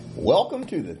Welcome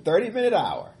to the 30-Minute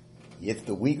Hour. It's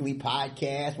the weekly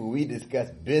podcast where we discuss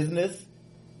business,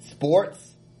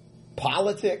 sports,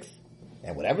 politics,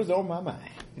 and whatever's on my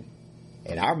mind.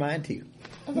 And our mind, too.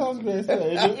 That's what I was going to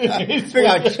say. Figure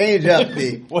I'll change up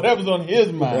the... Whatever's on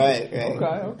his mind. Right.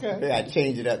 Okay. Figure I'll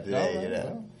change it up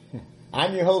today,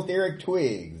 I'm your host, Eric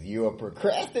Twiggs, your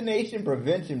procrastination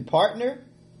prevention partner.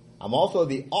 I'm also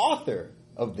the author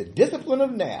of The Discipline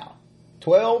of Now,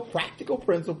 12 Practical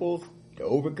Principles to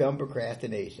Overcome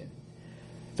Procrastination.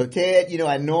 So, Ted,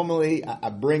 I normally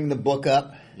bring the book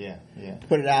up,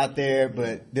 put it out there,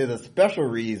 but there's a special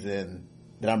reason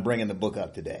that I'm bringing the book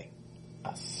up today.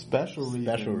 A special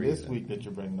reason this week that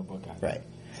you're bringing the book out. Right.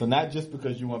 So not just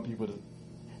because you want people to...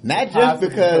 Not just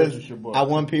because I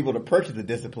want people to purchase The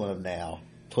Discipline of Now,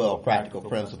 12 Practical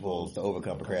Principles to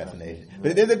Overcome Procrastination. Right.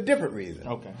 But there's a different reason.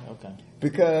 Okay.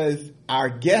 Because our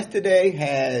guest today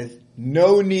has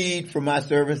no need for my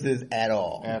services at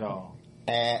all. At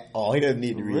all. He doesn't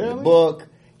need to read the book.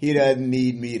 He doesn't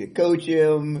need me to coach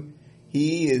him.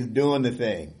 He is doing the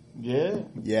thing. Yeah?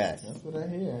 Yes. That's what I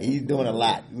hear. He's doing a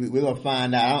lot. We're going to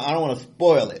find out. I don't want to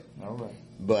spoil it. All right.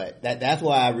 But that's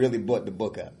why I really bought the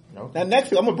book up. Okay. Now,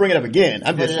 next week, I'm going to bring it up again.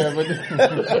 I'm just...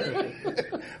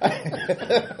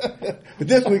 But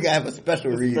this week, I have a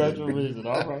special reason. Special reason.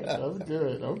 All right. That's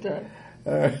good. Okay.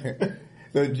 All right.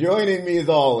 So joining me as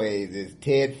always is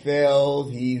Ted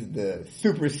Fells. He's the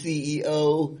super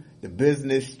CEO, the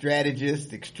business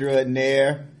strategist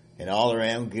extraordinaire, and all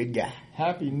around good guy.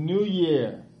 Happy New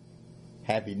Year.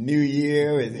 Happy New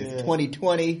Year. It's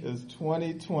 2020. It's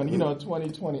 2020.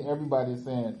 2020, everybody's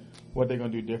saying what they're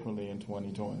going to do differently in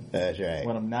 2020. That's right.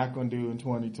 What I'm not going to do in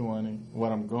 2020.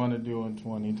 What I'm going to do in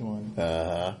 2020.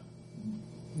 Uh-huh.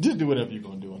 Just do whatever you're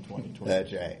going to do in 2020.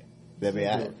 That's right.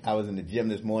 I was in the gym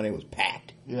this morning. It was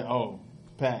packed. Yeah,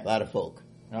 packed. A lot of folk.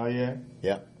 Oh, yeah?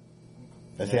 Yep.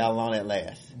 Let's see how long that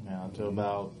lasts. Now, until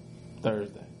about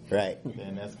Thursday. Right.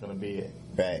 Then that's going to be it.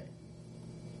 Right.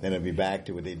 Then it'll be back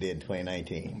to what they did in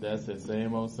 2019. That's it.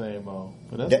 Same old.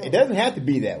 But It doesn't have to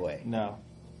be that way. No.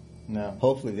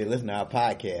 Hopefully, if they listen to our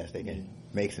podcast, they can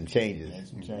make some changes.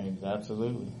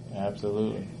 Absolutely.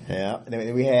 Yeah. And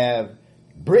then we have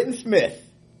Britton Smith.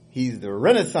 He's the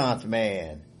Renaissance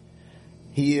man.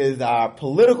 He is our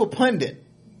political pundit.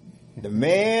 The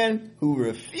man who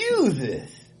refuses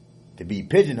to be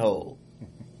pigeonholed.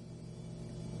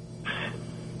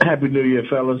 Happy New Year,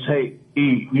 fellas. Hey,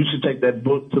 E, you should take that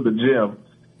book to the gym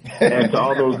and to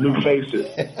all those new faces.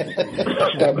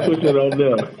 Start pushing it on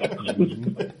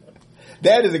them.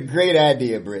 That is a great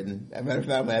idea, Britton. As a matter of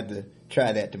fact, I'm going to have to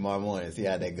try that tomorrow morning and see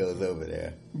how that goes over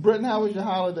there. Britton, how was your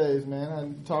holidays, man? I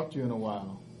haven't talked to you in a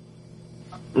while.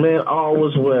 Man, all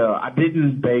was well. I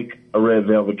didn't bake a red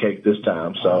velvet cake this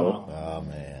time, so,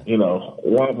 man.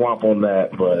 Womp on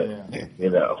that, but,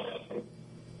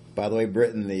 By the way,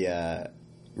 Britton, the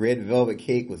red velvet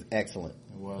cake was excellent.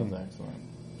 It was excellent.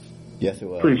 Yes, it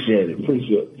was. Appreciate it.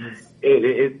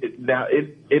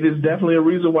 It is definitely a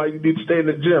reason why you need to stay in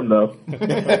the gym, though.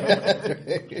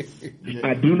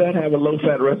 I do not have a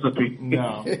low-fat recipe.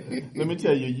 No. Let me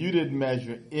tell you, you didn't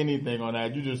measure anything on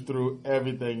that. You just threw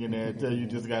everything in there until you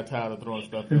just got tired of throwing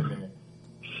stuff in there.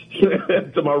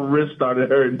 Until my wrist started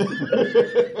hurting.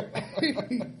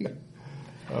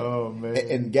 Oh, man.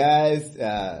 And guys,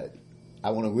 I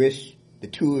want to wish the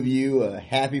two of you a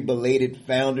happy belated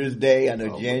Founders Day. I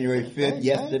know January 5th,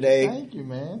 yesterday. Thank you,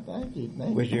 man. Thank you.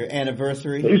 Was your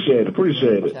anniversary.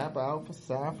 Appreciate it. Kappa Alpha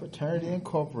Psi Fraternity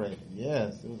Incorporated.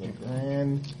 Yes, it was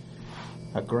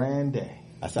a grand day.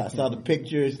 I saw the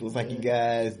pictures. Looks like you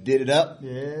guys did it up.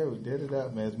 Yeah, we did it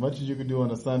up, man. As much as you could do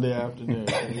on a Sunday afternoon.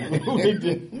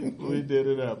 we did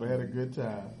it up. I had a good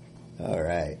time. All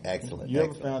right. Excellent. You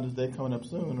have a Founders Day coming up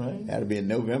soon, right? That'll be in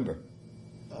November.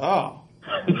 Oh.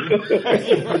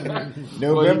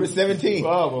 November 17th.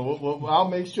 Oh, well, I'll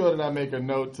make sure that I make a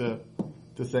note to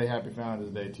say Happy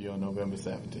Founders Day to you on November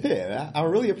 17th. Yeah, I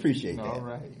really appreciate that. All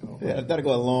right. Yeah, that'll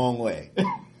go a long way.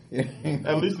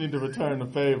 At least need to return the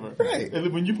favor. Right.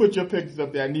 When you put your pictures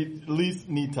up there, I at least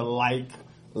need to like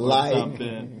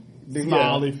something.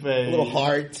 Smiley face. A little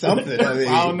heart, something.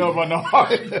 I don't know about no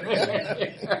heart.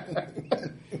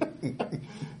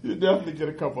 You definitely get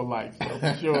a couple likes, though,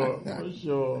 for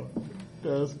sure.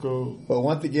 That's cool. Well,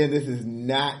 once again, this is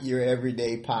not your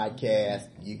everyday podcast.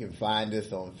 You can find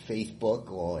us on Facebook,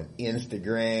 on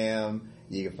Instagram.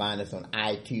 You can find us on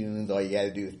iTunes. All you got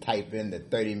to do is type in the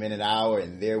 30-Minute Hour,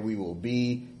 and there we will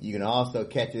be. You can also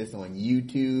catch us on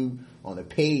YouTube on the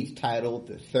page titled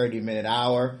The 30-Minute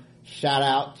Hour. Shout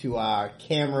out to our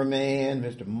cameraman,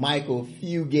 Mr. Michael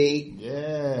Fugate.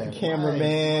 Yeah.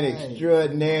 Cameraman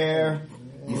extraordinaire.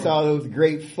 You saw those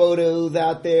great photos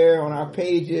out there on our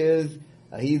pages.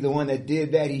 He's the one that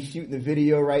did that. He's shooting the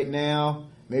video right now.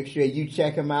 Make sure you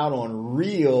check him out on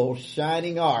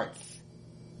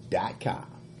RealShiningArts.com.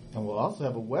 And we'll also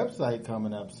have a website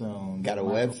coming up soon. Got a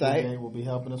Michael website? Fouquet will be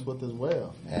helping us with as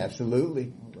well.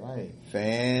 Absolutely. All right.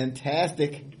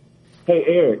 Fantastic. Hey,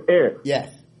 Eric.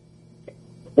 Yes.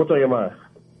 What's on your mind?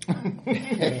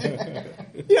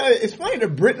 It's funny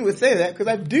that Britton would say that because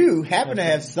I do happen to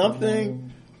have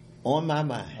something on my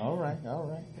mind. All right.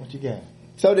 What you got?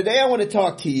 So today I want to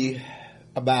talk to you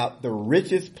about the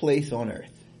richest place on earth.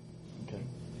 Okay.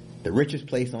 The richest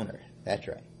place on earth. That's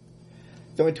right.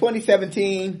 So in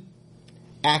 2017,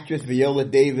 actress Viola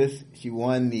Davis, she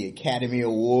won the Academy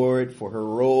Award for her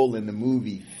role in the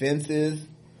movie Fences.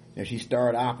 She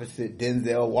starred opposite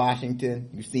Denzel Washington.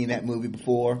 You've seen that movie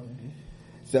before. Mm-hmm.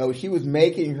 So she was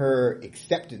making her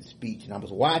acceptance speech, and I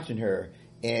was watching her,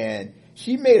 and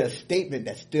she made a statement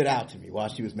that stood out to me while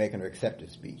she was making her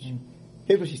acceptance speech. Mm-hmm.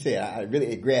 Here's what she said.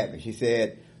 It grabbed me. She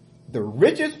said, "The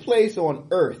richest place on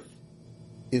earth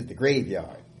is the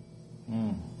graveyard."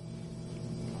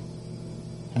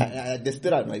 I just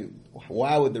stood out like,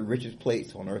 why would the richest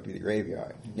place on earth be the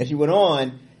graveyard? And she went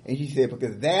on and she said,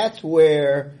 because that's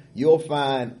where you'll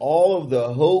find all of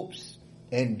the hopes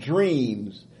and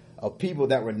dreams of people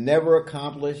that were never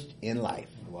accomplished in life.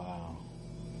 Wow.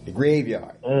 The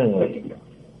graveyard.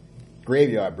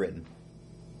 Graveyard, Britain.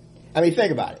 I mean,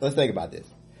 think about it. Let's think about this.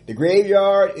 The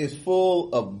graveyard is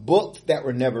full of books that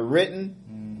were never written,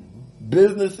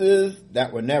 businesses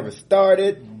that were never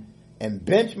started, and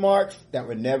benchmarks that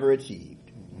were never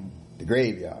achieved. The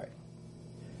graveyard.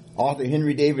 Author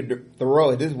Henry David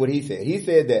Thoreau, this is what he said. He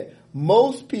said that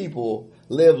most people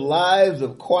live lives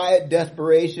of quiet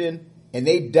desperation and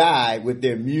they die with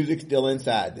their music still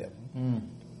inside them.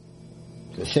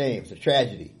 It's a shame. It's a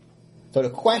tragedy. So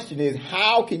the question is,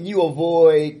 how can you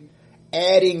avoid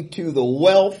adding to the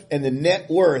wealth and the net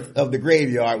worth of the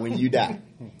graveyard when you die?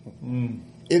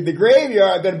 Is the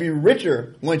graveyard going to be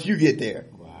richer once you get there?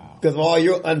 Because of all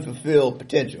your unfulfilled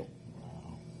potential.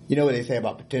 Wow. You know what they say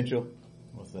about potential?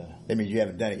 What's that? That means you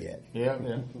haven't done it yet. Yeah.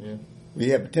 When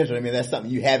you have potential, I mean, that's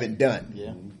something you haven't done.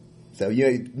 Yeah. So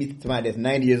you meet somebody that's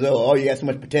 90 years old, oh, you got so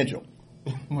much potential.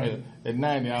 Well, at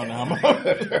 90, I don't know how much.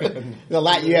 There's a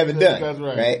lot you haven't done. That's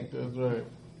right. That's right.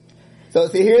 So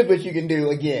see, here's what you can do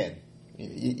again.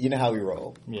 You know how we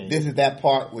roll. Yeah, this is that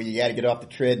part where you got to get off the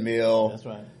treadmill. That's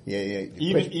right. Yeah.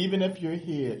 Even if you're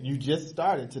here, you just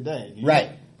started today.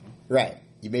 Right.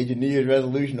 You made your New Year's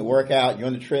resolution to work out. You're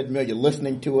on the treadmill. You're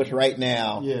listening to us right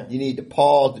now. Yeah. You need to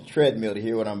pause the treadmill to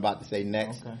hear what I'm about to say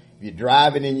next. Okay. If you're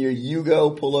driving in your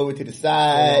Yugo, pull over to the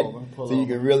side pull so you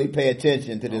can really pay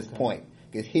attention to this point.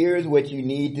 Because here's what you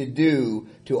need to do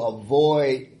to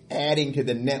avoid adding to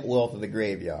the net wealth of the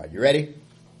graveyard. You ready?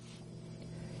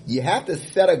 You have to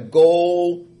set a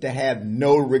goal to have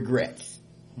no regrets.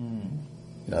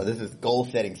 This is goal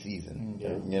setting season.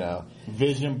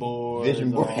 Vision board.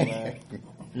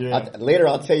 Yeah. Later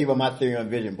I'll tell you about my theory on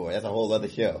vision board. That's a whole other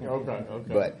show. Okay.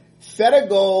 But set a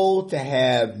goal to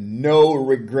have no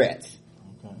regrets.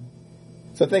 Okay.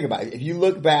 So think about it. If you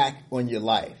look back on your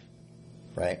life,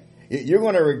 right, you're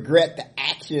going to regret the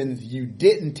actions you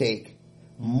didn't take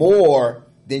more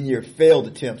than your failed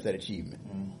attempts at achievement.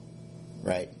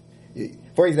 Right?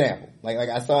 For example, like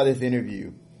I saw this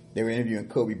interview. They were interviewing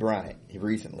Kobe Bryant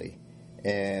recently,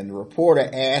 and the reporter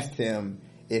asked him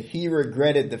if he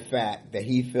regretted the fact that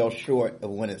he fell short of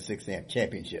winning 6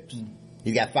 championships.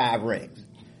 He got 5 rings.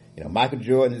 Michael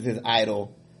Jordan is his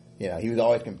idol. He was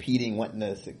always competing, wanting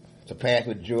to surpass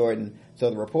with Jordan. So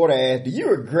the reporter asked, do you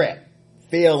regret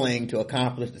failing to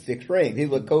accomplish the 6 rings? Here's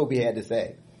what Kobe had to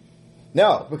say.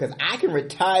 No, because I can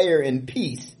retire in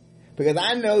peace because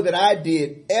I know that I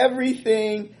did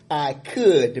everything I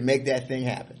could to make that thing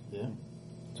happen. Yeah.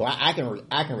 So I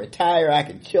can retire, I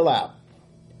can chill out.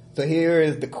 So here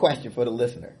is the question for the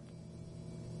listener.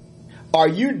 Are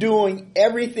you doing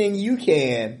everything you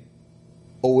can,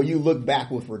 or will you look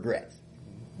back with regrets?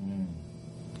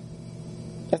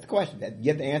 That's the question.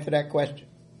 You have to answer that question.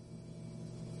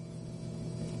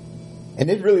 And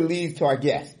this really leads to our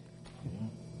guest.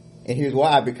 And here's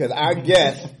why, because our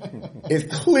guest is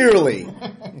clearly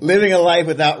living a life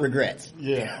without regrets.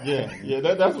 Yeah.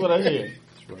 That's what I hear.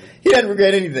 He doesn't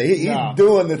regret anything. He's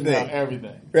doing the thing.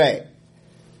 Everything. Right.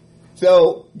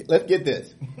 So, let's get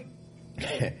this.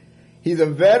 He's a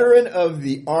veteran of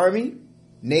the Army,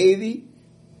 Navy,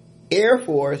 Air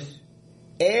Force,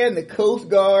 and the Coast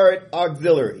Guard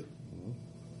Auxiliary.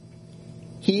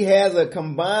 He has a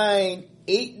combined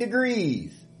 8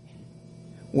 degrees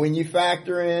when you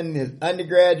factor in his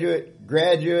undergraduate,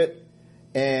 graduate,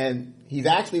 and he's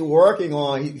actually working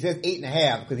on, he says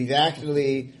 8.5 because he's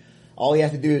actually, all he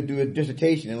has to do is do a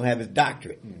dissertation and he'll have his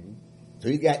doctorate. Mm-hmm. So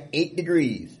he's got 8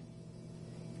 degrees.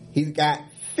 He's got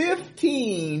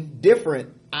 15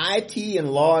 different IT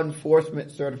and law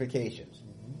enforcement certifications.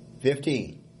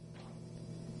 15.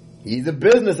 He's a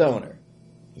business owner.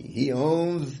 He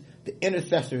owns the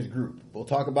Intercessors Group. We'll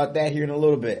talk about that here in a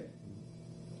little bit.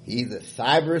 He's a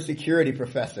cybersecurity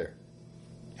professor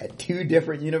at 2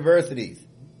 different universities.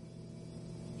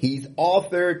 He's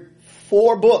authored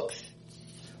 4 books,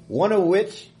 one of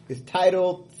which is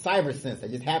titled CyberSense. I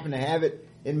just happen to have it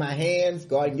in my hands.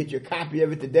 Go out and get your copy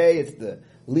of it today. It's the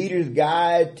Leader's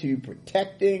Guide to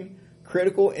Protecting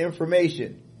Critical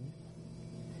Information.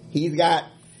 He's got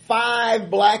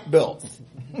 5 black belts.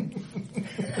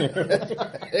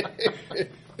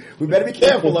 We better be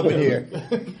careful up in here.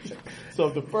 So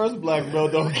if the first black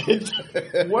belt don't get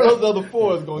you, one of those other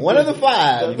 4 is going to One of the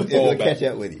 5 is going to back. catch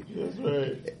up with you. That's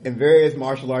right. In various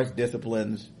martial arts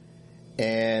disciplines.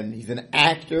 And he's an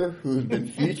actor who's been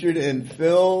featured in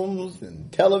films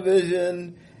and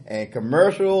television and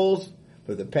commercials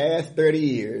for the past 30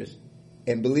 years.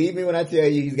 And believe me when I tell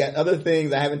you, he's got other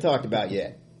things I haven't talked about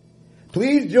yet.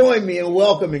 Please join me in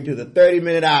welcoming to the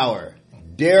 30-minute hour,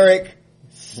 Derek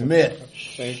Smith.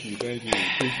 Thank you.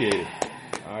 Appreciate it.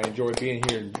 I enjoy being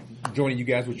here and joining you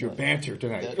guys with your banter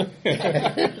tonight.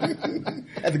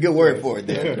 That's a good word for it,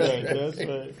 Derek. That's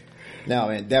right. No,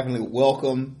 man, definitely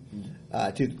welcome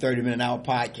to the 30-minute hour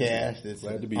podcast. It's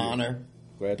Glad to an be honor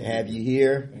Glad to have you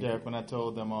here. Derek, when I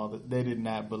told them all that, they did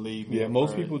not believe me. Yeah, at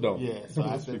most first. people don't. Yeah, so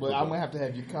I said, well, I'm going to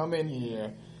have you come in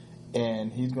here,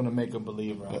 and he's going to make a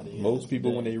believer out of you. Most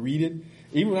people, when they read it,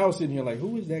 even when I was sitting here like,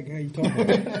 who is that guy you talking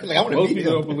about? Like, I wanna most meet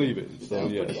people him. don't believe it. So,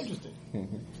 Sounds yes. pretty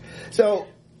interesting. So,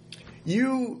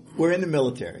 you were in the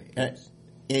military,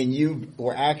 and you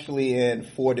were actually in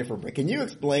 4 different. Can you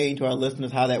explain to our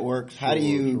listeners how that works? How do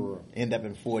you end up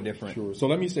in 4 different? Sure. So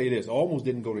let me say this. I almost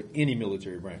didn't go to any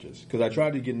military branches because I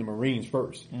tried to get in the Marines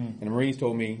first. And the Marines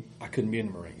told me I couldn't be in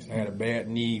the Marines. I had a bad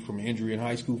knee from an injury in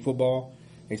high school football.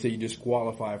 They said you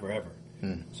disqualify forever.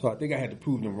 So I think I had to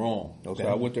prove them wrong. Okay. So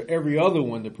I went to every other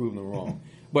one to prove them wrong.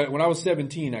 But when I was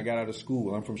 17, I got out of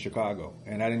school. I'm from Chicago.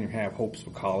 And I didn't even have hopes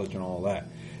for college and all that.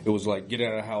 It was like, get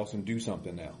out of the house and do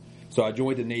something now. So I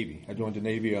joined the Navy.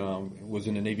 Was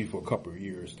in the Navy for a couple of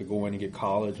years to go in and get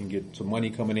college and get some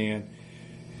money coming in.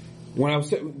 Then I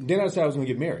decided I was going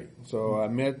to get married. So I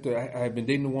had been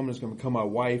dating a woman that's going to become my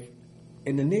wife.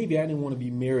 In the Navy, I didn't want to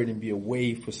be married and be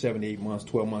away for 7 to 8 months,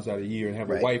 12 months out of the year and have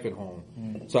a wife at home.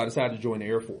 So I decided to join the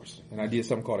Air Force. And I did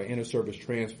something called an inter-service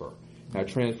transfer. And I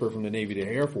transferred from the Navy to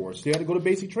the Air Force. Still had to go to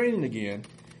basic training again.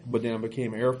 But then I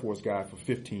became an Air Force guy for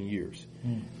 15 years.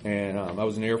 And I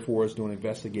was in the Air Force doing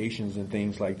investigations and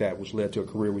things like that, which led to a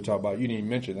career we talked about. You didn't even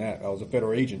mention that. I was a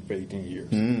federal agent for 18 years.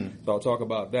 So I'll talk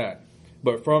about that.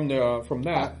 But from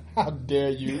that... How dare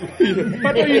you?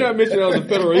 I know you're not mentioning I was a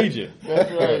federal agent.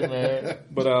 That's right, man.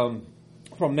 But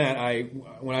from that,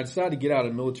 when I decided to get out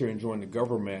of the military and join the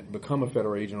government, become a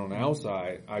federal agent on the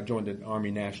outside, I joined the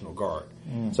Army National Guard.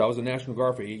 So I was a National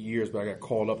Guard for 8 years, but I got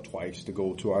called up twice to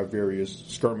go to our various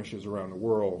skirmishes around the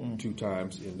world 2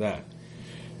 times in that.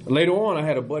 Later on, I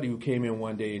had a buddy who came in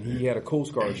one day, and he had a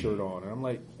Coast Guard shirt on. And I'm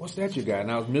like, what's that you got?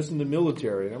 And I was missing the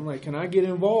military. And I'm like, can I get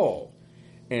involved?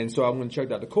 And so I went and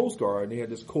checked out the Coast Guard, and they had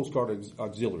this Coast Guard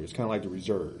Auxiliary. It's kind of like the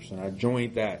reserves. And I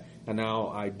joined that, and now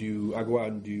I go out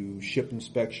and do ship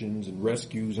inspections and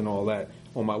rescues and all that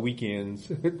on my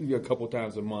weekends a couple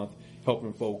times a month,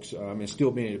 helping folks and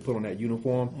still being able to put on that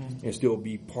uniform and still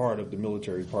be part of the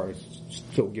military part,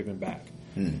 still giving back.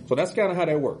 So that's kind of how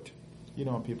that worked. You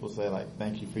know when people say, like,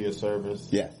 thank you for your service?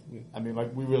 Yes. I mean,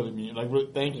 like, we really mean, like,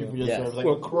 thank you for your service. Like,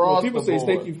 Well, across people the say board.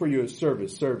 thank you for your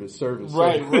service.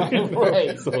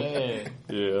 Right. So, Man.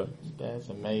 yeah. That's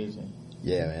amazing.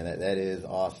 Yeah, man, that is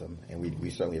awesome. And we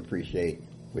certainly appreciate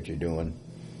what you're doing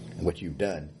and what you've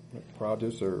done. Proud to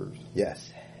have served.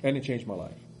 Yes. And it changed my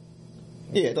life.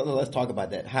 Yeah, let's talk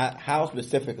about that. How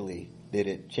specifically did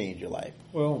it change your life?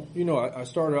 Well, I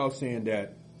started out saying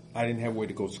that I didn't have a way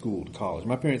to go to school, to college.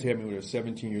 My parents had me when I was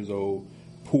 17 years old,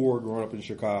 poor, growing up in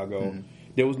Chicago.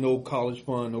 There was no college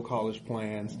fund, no college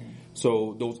plans.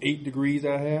 So those 8 degrees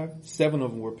I have, 7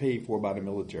 of them were paid for by the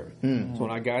military. So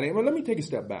when I got in, well, let me take a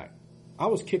step back. I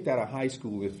was kicked out of high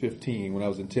school at 15 when I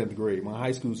was in 10th grade. My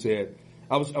high school said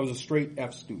I was a straight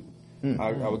F student.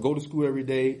 I would go to school every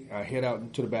day. I head out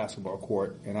into the basketball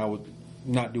court, and I would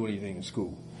not do anything in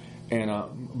school. And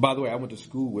by the way, I went to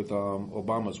school with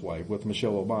Obama's wife, with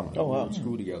Michelle Obama. Oh, wow. We went to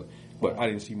school together. But I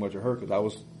didn't see much of her because I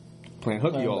was playing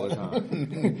hooky all the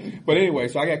time. But anyway,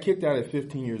 so I got kicked out at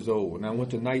 15 years old, and I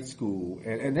went to night school,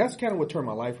 and that's kind of what turned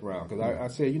my life around, because I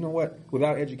said, you know what,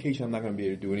 without education, I'm not going to be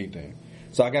able to do anything.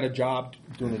 So I got a job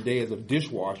during the day as a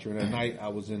dishwasher, and at night I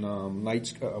was in I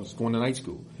was going to night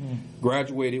school.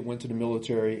 Graduated, went to the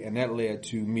military, and that led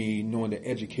to me knowing that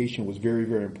education was very,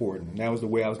 very important. And that was the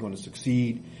way I was going to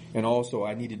succeed, and also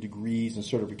I needed degrees and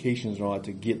certifications in order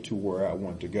to get to where I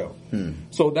wanted to go.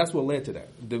 So that's what led to that.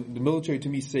 The military to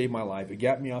me saved my life. It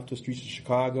got me off the streets of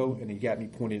Chicago, and it got me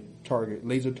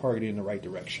laser targeted in the right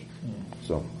direction.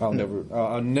 So I'll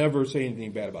never say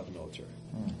anything bad about the military.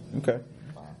 Okay.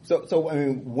 So I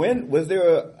mean, when was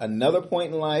there another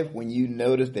point in life when you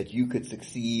noticed that you could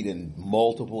succeed in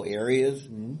multiple areas?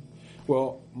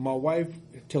 Well, my wife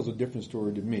tells a different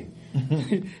story than me.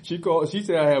 She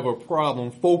said I have a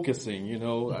problem focusing,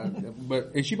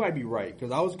 and she might be right,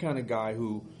 because I was the kind of guy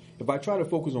who, if I try to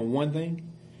focus on one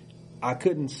thing, I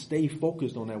couldn't stay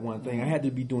focused on that one thing. I had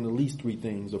to be doing at least 3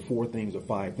 things or 4 things or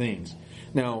 5 things.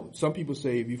 Now, some people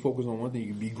say if you focus on one thing,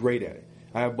 you can be great at it.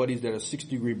 I have buddies that are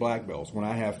 6th-degree black belts when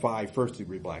I have 5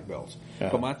 first-degree black belts.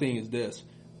 But my thing is this.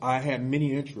 I had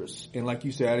many interests, and like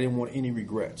you said, I didn't want any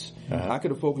regrets. I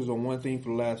could have focused on one thing for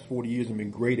the last 40 years and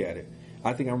been great at it.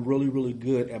 I think I'm really, really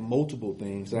good at multiple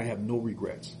things, and I have no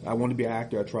regrets. I wanted to be an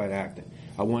actor. I tried acting.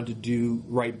 I wanted to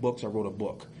write books. I wrote a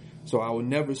book. So I would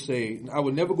never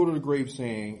go to the grave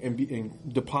saying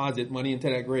and deposit money into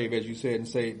that grave, as you said, and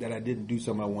say that I didn't do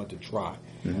something I wanted to try.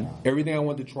 Everything I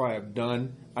wanted to try, I've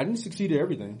done. I didn't succeed at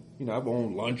everything. I've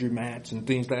owned laundromats and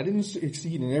things. I didn't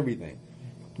succeed in everything.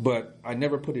 But I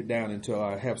never put it down until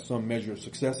I have some measure of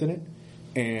success in it.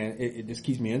 And it just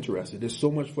keeps me interested. There's so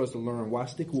much for us to learn. Why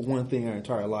stick with one thing our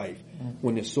entire life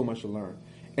when there's so much to learn?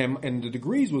 And the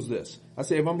degrees was this. I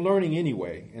say if I'm learning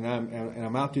anyway, and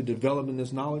I'm out there developing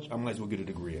this knowledge, I might as well get a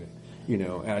degree in it.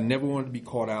 And I never wanted to be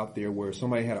caught out there where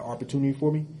somebody had an opportunity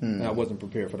for me, and I wasn't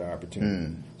prepared for the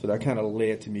opportunity. So that kind of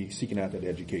led to me seeking out that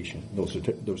education, those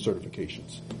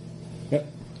certifications. Yep.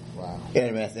 Wow. Yeah,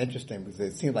 man, that's interesting because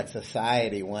it seems like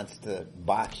society wants to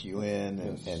box you in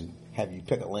and have you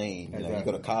pick a lane. You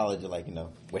go to college, you're like,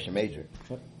 what's your major?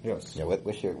 Yes.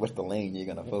 What's the lane you're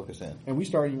going to focus in? And we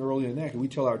started earlier than that. We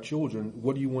tell our children,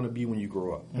 what do you want to be when you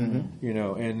grow up?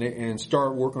 And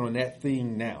start working on that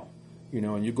thing now.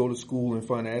 And you go to school and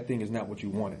find that thing is not what you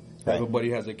wanted. Right.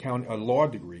 Everybody has a law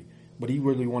degree, but he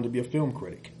really wanted to be a film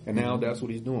critic. And now that's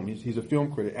what he's doing. He's a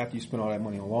film critic after you spend all that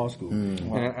money on law school.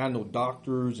 And I know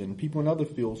doctors and people in other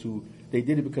fields who, they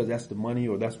did it because that's the money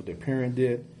or that's what their parent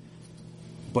did,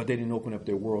 but they didn't open up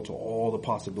their world to all the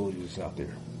possibilities out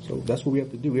there. So that's what we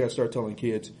have to do. We have to start telling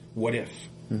kids, what if?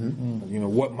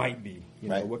 What might be?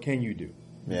 What can you do?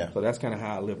 Yeah. So that's kind of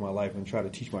how I live my life and try to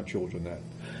teach my children that.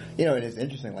 And it's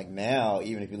interesting, like now,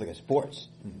 even if you look at sports,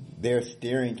 they're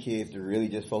steering kids to really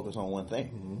just focus on one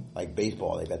thing. Like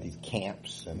baseball, they've got these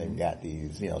camps and they've got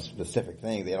these, specific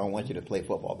things. They don't want you to play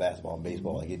football, basketball, and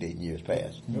baseball like you did in years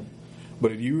past.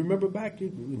 But if you remember back to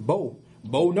Bo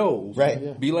knows. Right.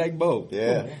 Yeah. Be like Bo.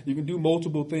 Yeah. You can do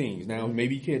multiple things. Now,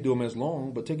 maybe you can't do them as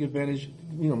long, but take advantage,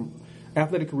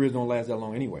 athletic careers don't last that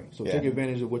long anyway. So take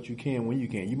advantage of what you can when you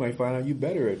can. You might find out you're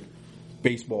better at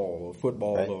baseball or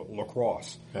football or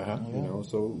lacrosse.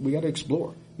 So we got to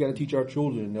explore. We got to teach our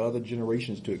children and the other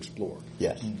generations to explore.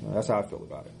 Yes. That's how I feel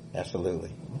about it.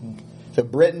 Absolutely. So,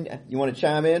 Britton, you want to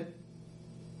chime in?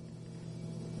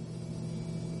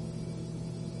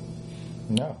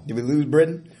 No. Did we lose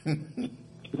Britton?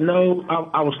 No,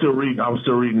 I was still reading. I was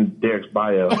still reading Derek's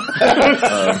bio.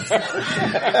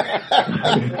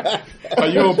 Are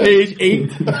you on page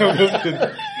 8?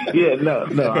 Yeah, no.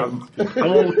 I'm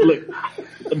on, look,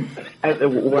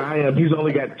 where I am, he's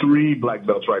only got 3 black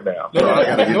belts right now. So I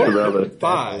gotta get to the other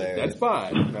 5. That's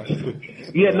 5.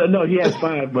 Yeah, no, he has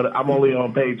 5, but I'm only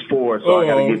on page 4, so I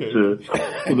gotta get to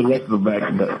the rest of the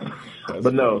black belts.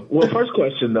 But no. Well, first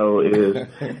question though is,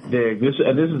 Derek, this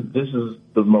is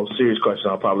the most serious question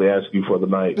I'll probably ask you for the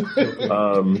night.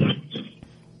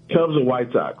 Cubs or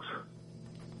White Sox?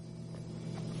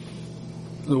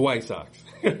 The White Sox.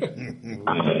 This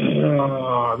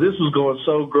was going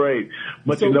so great.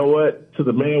 But you know what? To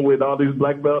the man with all these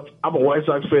black belts, I'm a White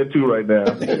Sox fan too right now.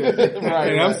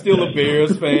 Right, and I'm still a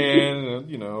Bears fan.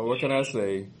 What can I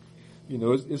say?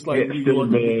 It's like New York.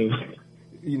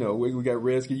 We got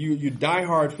Redskins. You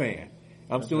diehard fan.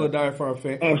 I'm still a diehard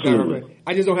fan. Absolutely.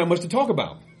 I just don't have much to talk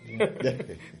about.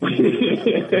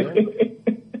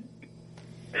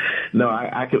 No,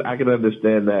 I can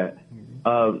understand that.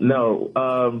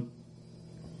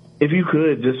 If you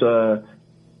could just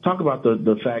talk about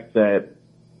the fact that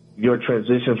your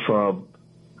transition from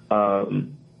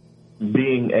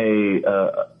being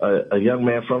a young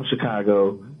man from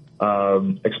Chicago,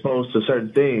 exposed to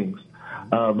certain things,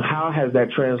 how has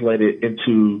that translated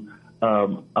into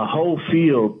a whole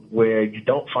field where you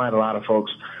don't find a lot of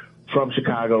folks from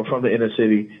Chicago, from the inner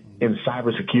city, in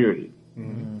cybersecurity?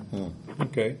 Mm-hmm.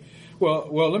 Okay.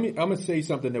 Well, I'm going to say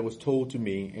something that was told to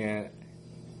me, and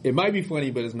it might be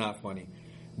funny, but it's not funny.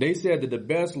 They said that the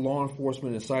best law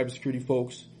enforcement and cybersecurity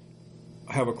folks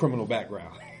have a criminal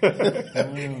background.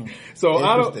 So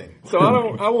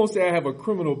I won't say I have a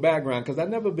criminal background because I've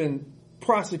never been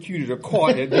prosecuted or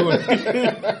caught at doing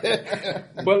it.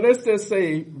 But let's just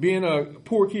say, being a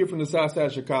poor kid from the south side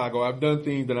of Chicago, I've done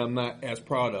things that I'm not as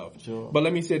proud of. Sure. But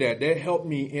let me say that helped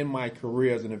me in my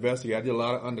career as an investigator. I did a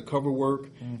lot of undercover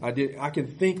work. I can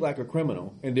think like a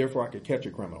criminal, and therefore I could catch a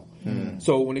criminal.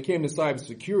 So when it came to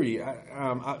cybersecurity,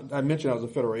 I mentioned I was a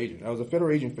federal agent. I was a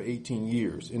federal agent for 18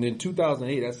 years. And in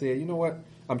 2008, I said, you know what?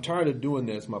 I'm tired of doing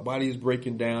this. My body is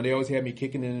breaking down. They always had me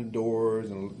kicking in the doors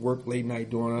and work late night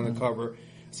doing undercover. I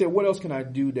said, what else can I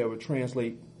do that would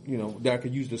translate, that I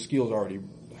could use the skills I already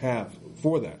have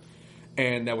for that?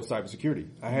 And that was cybersecurity.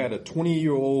 I had a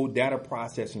 20-year-old data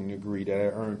processing degree that I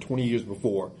earned 20 years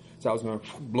before. So I was going to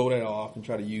blow that off and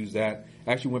try to use that.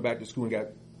 I actually went back to school and got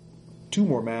 2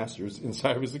 more masters in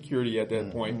cybersecurity at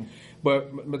that point.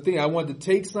 But the thing, I wanted to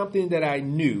take something that I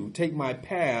knew, take my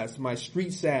past, my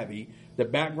street savvy, the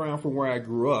background from where I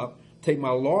grew up, take my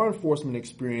law enforcement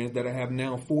experience that I have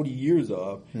now 40 years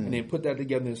of, and then put that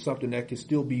together in something that can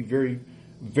still be very,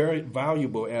 very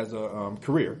valuable as a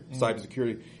career,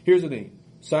 cybersecurity. Here's the thing.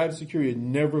 Cybersecurity is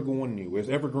never going anywhere. It's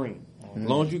evergreen. As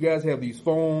long as you guys have these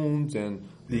phones and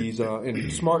these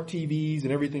and smart TVs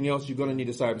and everything else, you're going to need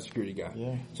a cybersecurity guy.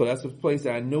 Yeah. So that's the place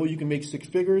that I know you can make 6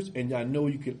 figures, and I know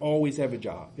you can always have a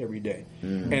job every day.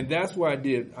 And that's what I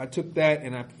did. I took that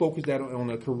and I focused that on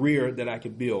a career that I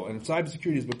could build. And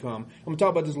cybersecurity has become, I'm going to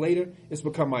talk about this later, it's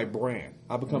become my brand.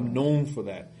 I've become known for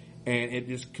that. And it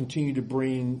just continued to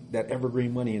bring that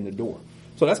evergreen money in the door.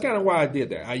 So that's kind of why I did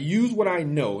that. I use what I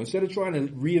know. Instead of trying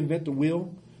to reinvent the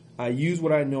wheel, I use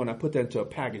what I know and I put that into a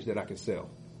package that I can sell.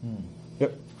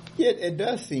 Yep. Yeah, it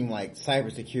does seem like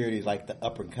cybersecurity is like the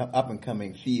up and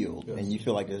coming field, and you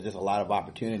feel like there's just a lot of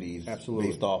opportunities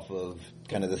based off of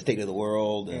kind of the state of the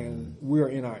world. And we're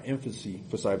in our infancy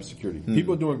for cybersecurity.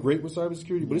 People are doing great with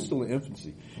cybersecurity, but it's still in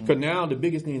infancy. Because now the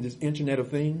biggest thing is this Internet of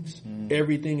Things.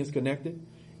 Everything is connected.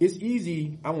 It's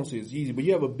easy. I won't say it's easy, but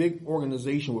you have a big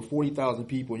organization with 40,000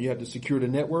 people, and you have to secure the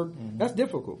network. That's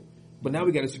difficult. But now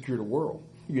we got to secure the world.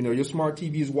 Your smart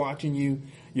TV is watching you,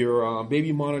 your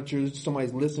baby monitors,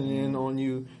 somebody's listening on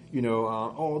you,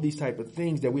 all these type of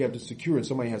things that we have to secure, and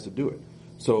somebody has to do it.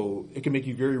 So it can make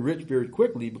you very rich very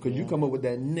quickly because you come up with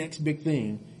that next big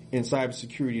thing in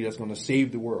cybersecurity that's going to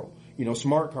save the world.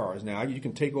 Smart cars now, you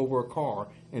can take over a car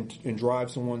and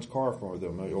drive someone's car for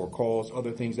them or cause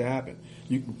other things to happen.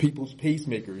 People's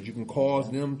pacemakers, you can cause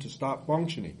them to stop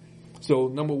functioning. So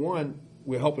number one,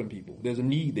 we're helping people. There's a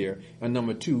need there. And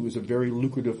number 2, it's a very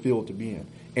lucrative field to be in.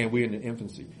 And we're in the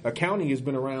infancy. Accounting has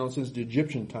been around since the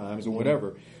Egyptian times or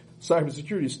whatever.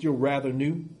 Cybersecurity is still rather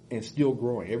new and still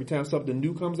growing. Every time something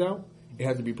new comes out, it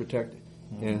has to be protected.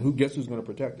 And guess who's going to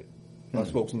protect it? Us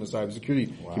folks in the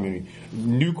cybersecurity community.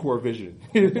 New core vision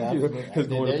is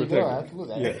going to protect it.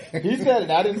 Absolutely. Yes. He said it.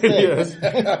 I didn't say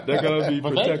it. They're going to be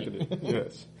protecting it.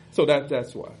 Yes. So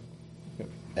that's why. Yeah.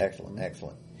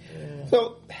 Excellent.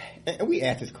 So, and we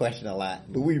ask this question a lot,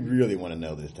 but we really want to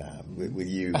know this time with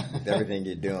you, with everything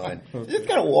you're doing. Just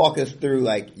kind of walk us through,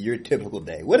 your typical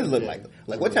day. What does it look like?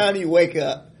 Like, what time do you wake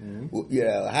up?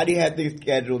 How do you have things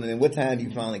scheduled? And then what time do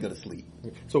you finally go to sleep?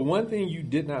 So one thing you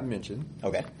did not mention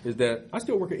is that I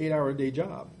still work an 8-hour-a-day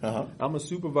job. I'm a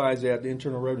supervisor at the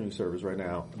Internal Revenue Service right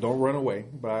now. Don't run away,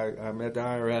 but I'm at the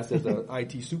IRS as an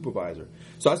IT supervisor.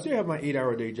 So I still have my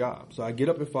 8-hour-a-day job. So I get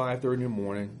up at 5:30 in the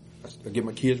morning. I get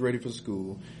my kids ready for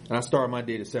school, and I start my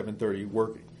day at 7:30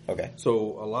 working. Okay.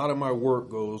 So a lot of my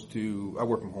work goes to, I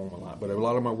work from home a lot, but a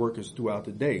lot of my work is throughout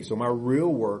the day. So my real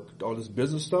work, all this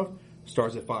business stuff,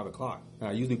 starts at 5 o'clock. And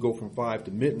I usually go from 5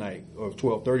 to midnight or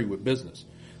 12:30 with business.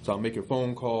 So I'm making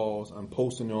phone calls, I'm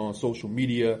posting on social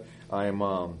media, I'm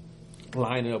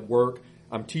lining up work.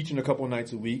 I'm teaching a couple of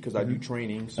nights a week because I do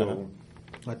training, so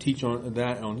I teach on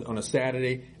that on a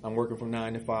Saturday. I'm working from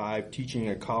 9 to 5, teaching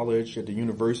at college, at the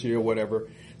university or whatever.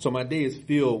 So my day is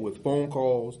filled with phone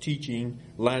calls, teaching,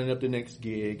 lining up the next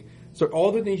gig. So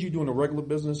all the things you do in a regular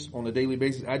business on a daily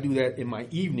basis, I do that in my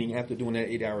evening after doing that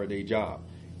 8-hour-a-day job.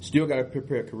 Still got to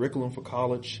prepare curriculum for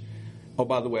college. Oh,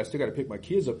 by the way, I still got to pick my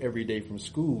kids up every day from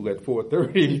school at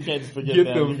 4:30. You can't forget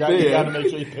get them fed. You got to make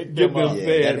sure you pick them up. Get them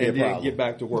fed and then get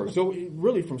back to work. So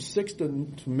really from 6 to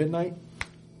midnight,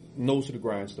 nose to the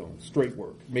grindstone, straight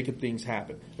work, making things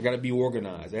happen. I got to be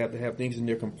organized. I have to have things in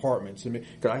their compartments.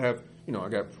 Cause I have, I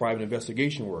got private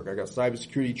investigation work. I got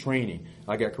cybersecurity training.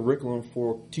 I got curriculum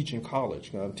for teaching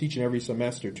college. I'm teaching every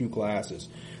semester 2 classes.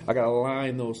 I got to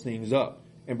line those things up.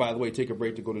 And by the way, take a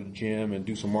break to go to the gym and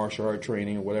do some martial art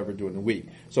training or whatever during the week.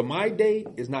 So my day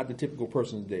is not the typical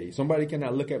person's day. Somebody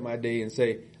cannot look at my day and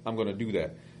say, I'm going to do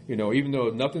that. Even though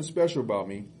nothing special about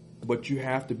me, but you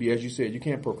have to be, as you said, you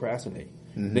can't procrastinate.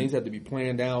 Mm-hmm. Things have to be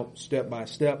planned out step by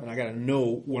step, and I got to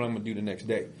know what I'm going to do the next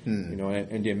day, and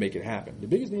then make it happen. The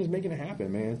biggest thing is making it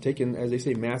happen, man. Taking, as they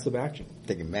say, massive action.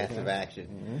 Taking massive action.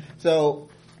 Mm-hmm. So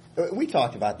we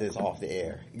talked about this off the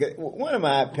air. One of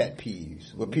my pet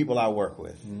peeves with people I work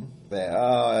with,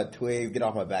 that, Twigs, get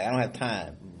off my back. I don't have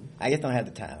time. I just don't have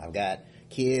the time. I've got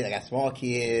kids, I got small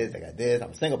kids, I got this,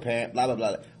 I'm a single parent, blah, blah,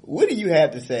 blah. What do you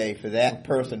have to say for that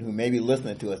person who may be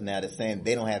listening to us now that's saying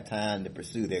they don't have time to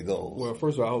pursue their goals? Well,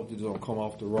 first of all, I hope this don't come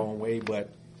off the wrong way,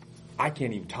 but I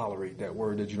can't even tolerate that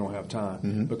word that you don't have time.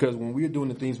 Mm-hmm. Because when we're doing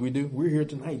the things we do, we're here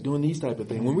tonight doing these type of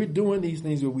things. When we're doing these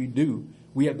things that we do,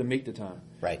 we have to make the time.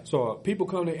 Right. So people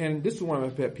come to, and this is one of my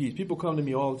pet peeves, people come to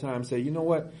me all the time and say, you know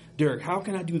what, Derek, how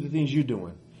can I do the things you're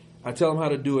doing? I tell them how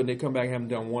to do it, and they come back and haven't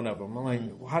done one of them. I'm like,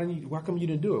 why come you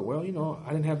didn't do it? Well, I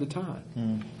didn't have the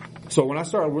time. So when I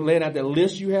started laying out that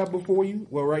list you have before you,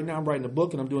 well, right now I'm writing a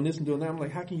book, and I'm doing this and doing that. I'm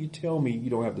like, how can you tell me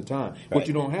you don't have the time? Right. What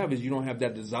you don't have is you don't have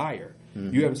that desire.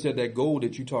 Mm-hmm. You haven't set that goal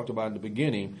that you talked about in the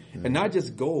beginning, and not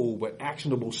just goal, but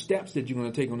actionable steps that you're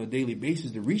going to take on a daily basis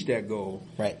to reach that goal.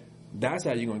 Right. That's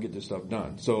how you're going to get this stuff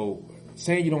done. So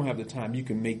saying you don't have the time, you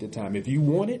can make the time. If you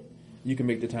want it, you can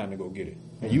make the time to go get it.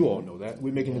 And you all know that.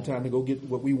 We're making the time to go get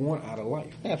what we want out of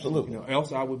life. Absolutely.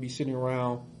 Else I would be sitting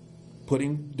around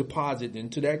putting deposit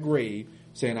into that grave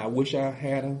saying, I wish I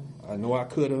had him. I know I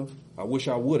could have. I wish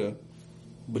I would have.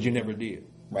 But you never did.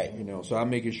 Right. So I'm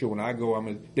making sure when I go,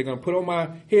 they're going to put on my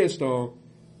headstone,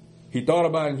 he thought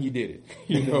about it and he did it.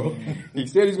 He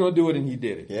said he's going to do it and he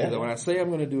did it. Yeah. So when I say I'm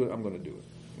going to do it, I'm going to do it.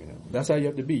 That's how you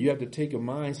have to be. You have to take a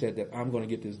mindset that I'm going to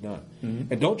get this done.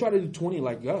 Mm-hmm. And don't try to do 20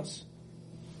 like us.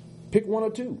 Pick 1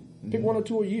 or 2. Mm-hmm. Pick 1 or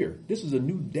 2 a year. This is a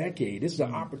new decade. This is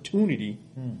an opportunity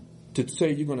to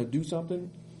say you're going to do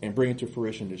something and bring it to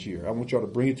fruition this year. I want y'all to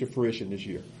bring it to fruition this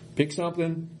year. Pick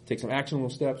something, take some actionable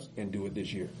steps, and do it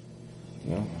this year.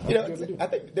 I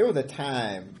think there was a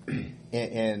time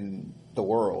in the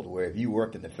world where if you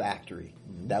worked in the factory,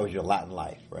 that was your lot in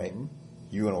life, right? Mm-hmm.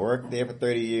 You're going to work there for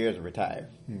 30 years and retire.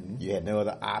 Mm-hmm. You had no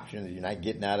other options. You're not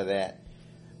getting out of that.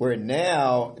 Where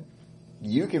now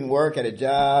you can work at a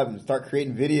job and start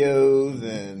creating videos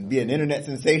and be an internet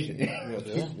sensation. Yes.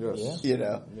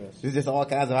 There's just all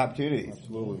kinds of opportunities.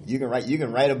 Absolutely. You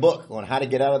can write a book on how to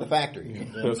get out of the factory.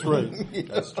 That's right.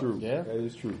 That's true. Yeah, that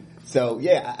is true. So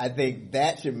I think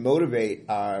that should motivate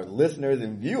our listeners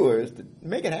and viewers to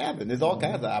make it happen. There's all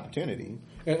kinds of opportunity.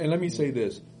 And let me say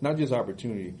this, not just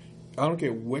opportunity. I don't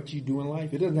care what you do in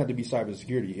life. It doesn't have to be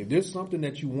cybersecurity. If there's something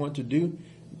that you want to do,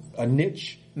 a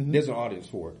niche, there's an audience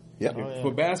for it. Yep.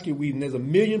 For basket weaving, there's a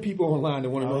million people online that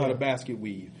want to know how to basket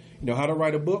weave. How to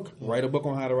write a book? Write a book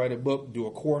on how to write a book. Do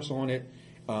a course on it.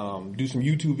 Do some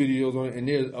YouTube videos on it. And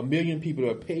there's a million people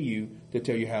that pay you to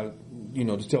tell you how,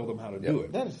 to tell them how to do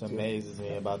it. That just amazes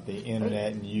me about the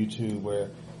internet and YouTube where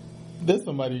there's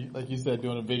somebody, like you said,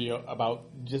 doing a video about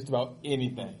just about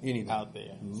anything out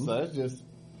there. Mm-hmm. So that's just...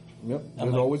 Yep.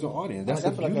 There's always an audience. That's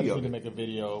the beauty of it. I feel like I need to make a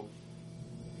video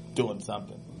doing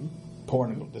something.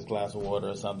 Pouring this glass of water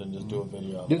or something, just do a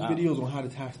video. There's videos on how to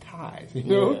tie ties,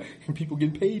 and people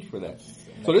get paid for that.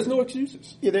 So there's no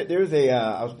excuses. Yeah, there's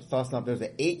I saw something, there's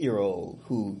an 8-year-old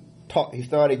who he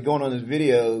started going on his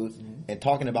videos and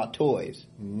talking about toys.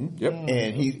 Mm-hmm. Yep.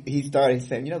 And he started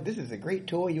saying, this is a great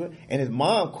toy. And his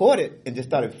mom caught it and just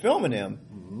started filming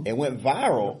him and went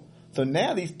viral. So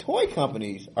now these toy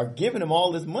companies are giving him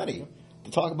all this money to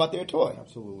talk about their toy.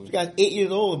 Absolutely. This guy's 8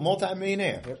 years old, a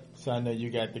multi-millionaire. Yep. So I know you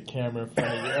got the camera in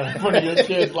front of your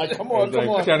kids. Like, come on.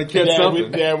 Trying to catch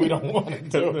something. We don't want to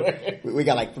do it. We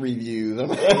got like 3 views. I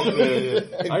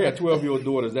got 12-year-old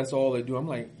daughters. That's all they do. I'm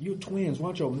like, you're twins. Why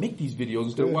don't y'all make these videos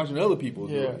instead of watching other people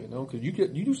do it? Because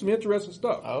you do some interesting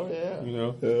stuff. Oh yeah.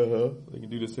 They can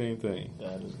do the same thing.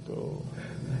 That is cool.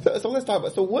 So let's talk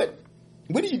about. So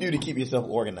what do you do to keep yourself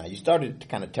organized? You started to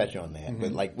kind of touch on that,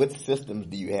 but what systems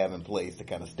do you have in place to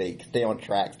kind of stay on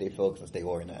track, stay focused, and stay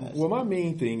organized? Well, my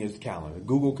main thing is calendar,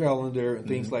 Google Calendar, and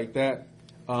things like that.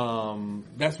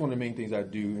 That's one of the main things I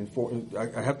do. And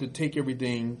I have to take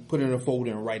everything, put it in a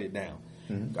folder, and write it down.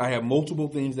 Mm-hmm. I have multiple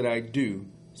things that I do,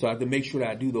 so I have to make sure that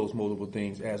I do those multiple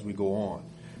things as we go on.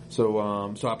 So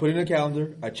I put it in a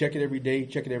calendar. I check it every day,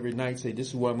 check it every night. Say this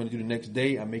is what I'm going to do the next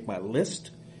day. I make my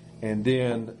list. and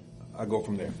then I go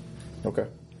from there. Okay,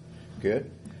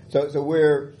 good. So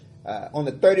we're on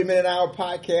the 30-minute hour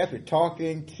podcast. We're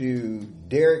talking to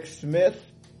Derek Smith.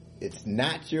 It's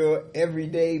not your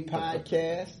everyday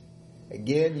podcast.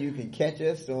 Again, you can catch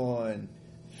us on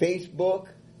Facebook.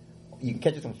 You can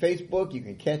catch us on Facebook. You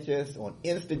can catch us on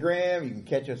Instagram. You can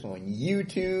catch us on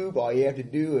YouTube. All you have to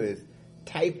do is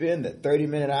type in the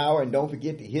 30-minute hour, and don't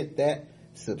forget to hit that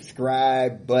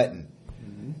subscribe button.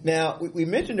 Mm-hmm. Now, we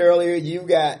mentioned earlier you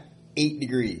got 8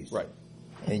 degrees. Right.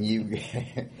 And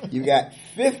you got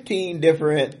 15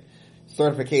 different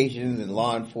certifications in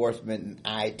law enforcement and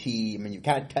IT. I mean, you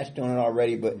kind of touched on it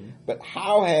already, but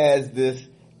how has this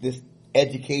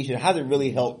education, how does it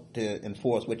really help to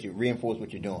reinforce what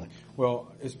you're doing?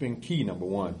 Well, it's been key, number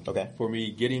one, for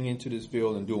me getting into this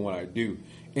field and doing what I do.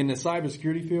 In the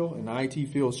cybersecurity field and the IT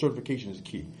field, certification is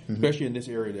key, especially in this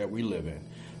area that we live in.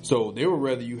 So they would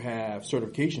rather you have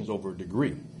certifications over a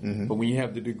degree. Mm-hmm. But when you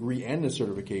have the degree and the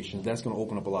certifications, that's going to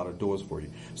open up a lot of doors for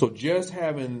you. So just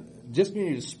being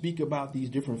able to speak about these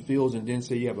different fields and then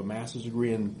say you have a master's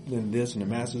degree in this and a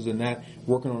master's in that,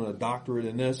 working on a doctorate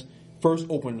in this, first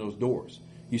open those doors.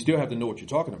 You still have to know what you're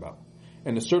talking about.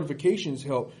 And the certifications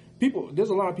help. There's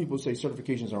a lot of people who say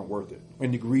certifications aren't worth it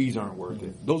and degrees aren't worth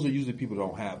it. Those are usually people who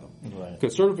don't have them. Right.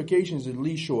 Because certifications at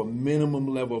least show a minimum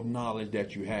level of knowledge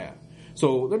that you have.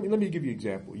 So let me give you an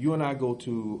example. You and I go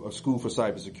to a school for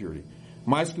cybersecurity.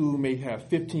 My school may have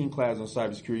 15 classes on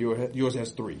cybersecurity. Yours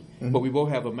has 3. Mm-hmm. But we both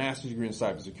have a master's degree in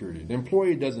cybersecurity. The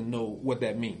employee doesn't know what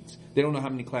that means. They don't know how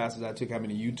many classes I took, how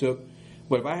many you took.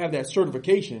 But if I have that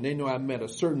certification, they know I met a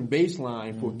certain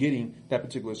baseline for getting that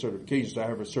particular certification, so I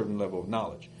have a certain level of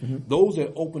knowledge. Mm-hmm. Those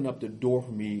that open up the door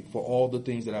for me for all the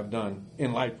things that I've done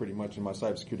in life pretty much in my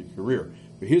cybersecurity career.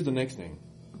 But here's the next thing.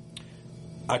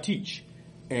 I teach.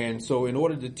 And so in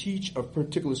order to teach a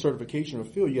particular certification or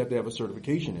field, you have to have a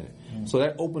certification in it. Mm-hmm. So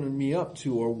that opened me up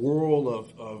to a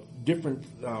world of different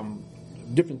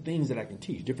things that I can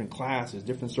teach, different classes,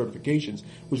 different certifications,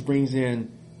 which brings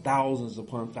in thousands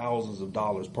upon thousands of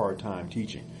dollars part-time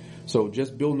teaching. So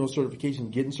just building those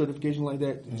certifications, getting certification like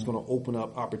that is going to open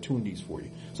up opportunities for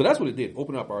you. So that's what it did,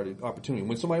 open up our opportunity.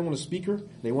 When somebody wants a speaker,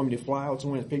 they want me to fly out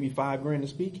somewhere and pay me $5,000 to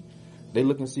speak, they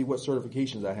look and see what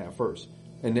certifications I have first.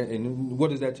 And what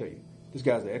does that tell you? This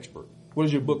guy's an expert. What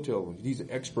does your book tell him? He's an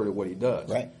expert at what he does.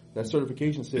 Right. That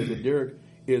certification says that Derek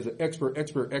is an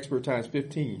expert times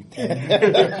 15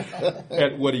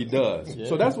 at what he does. Yeah.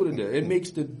 So that's what it does. It makes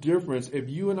the difference.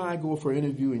 If you and I go for an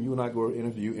interview and you and I go for an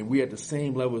interview and we at the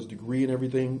same level as degree and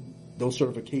everything, those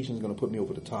certifications are going to put me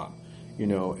over the top,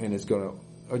 and it's going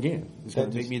to, again, it's going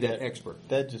to make me that expert.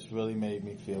 That just really made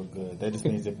me feel good. That just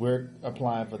means if we're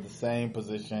applying for the same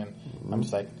position, I'm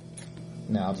just like,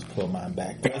 now I'll just pull mine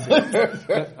back.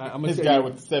 This guy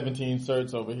with 17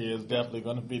 certs over here is definitely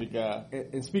going to be the guy.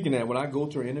 And speaking of that, when I go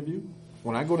to an interview,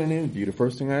 the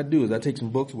first thing I do is I take some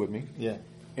books with me. Yeah.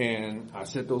 And I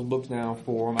set those books down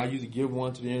for them. I usually give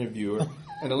one to the interviewer.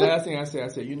 And the last thing I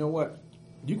say, you know what?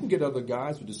 You can get other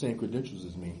guys with the same credentials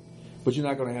as me, but you're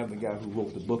not going to have the guy who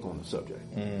wrote the book on the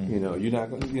subject. Mm. You're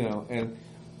not going to, and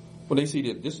when they see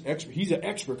that this expert, he's an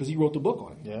expert because he wrote the book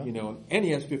on it. Yeah. And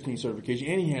he has 15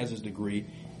 certifications, and he has his degree.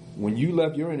 When you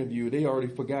left your interview, they already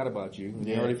forgot about you.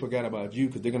 Yeah. They already forgot about you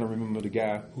because they're going to remember the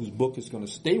guy whose book is going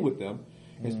to stay with them.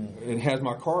 It has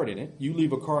my card in it. You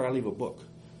leave a card, I leave a book.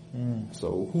 Mm.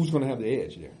 So who's going to have the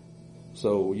edge there?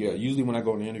 So yeah, usually when I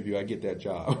go to an interview, I get that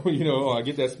job, or I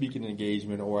get that speaking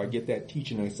engagement, or I get that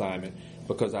teaching assignment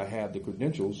because I have the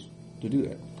credentials to do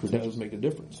that. Credentials make a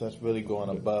difference. So it's really going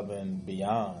above and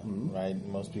beyond, right?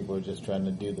 Most people are just trying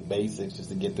to do the basics just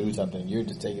to get through something. You're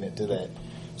just taking it to that.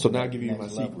 So now I'll give you my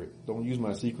secret. Don't use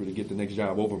my secret to get the next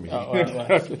job over me. I don't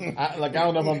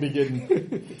know if I'm going to be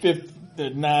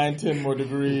getting 9, 10 more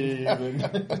degrees.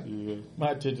 And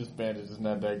my attention span is just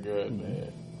not that good,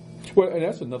 man. Well, and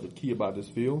that's another key about this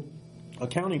field.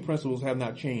 Accounting principles have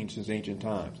not changed since ancient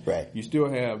times. Right. You still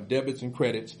have debits and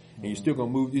credits, and you're still going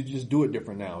to move. You just do it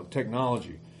different now.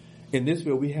 Technology. In this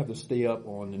field, we have to stay up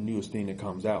on the newest thing that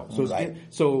comes out. So,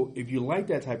 so if you like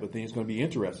that type of thing, it's going to be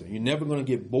interesting. You're never going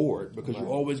to get bored because you're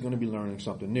always going to be learning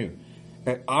something new.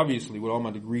 And obviously, with all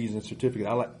my degrees and certificates,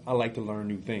 I like to learn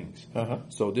new things. Uh-huh.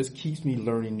 So this keeps me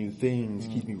learning new things,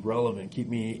 keeps me relevant, keep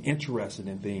me interested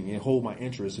in things, and hold my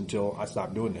interest until I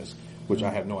stop doing this, which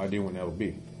I have no idea when that will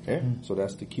be. Yeah. So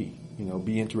that's the key.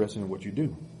 Be interested in what you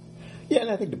do. Yeah, and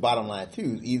I think the bottom line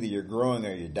too is either you're growing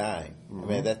or you're dying. Mm-hmm.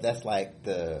 I mean, that's like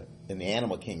in the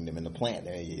animal kingdom, in the plant.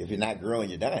 If you're not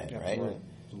growing, you're dying, right?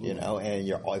 Absolutely. And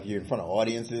if you're in front of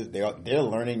audiences, they're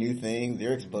learning new things,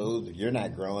 they're exposed. If you're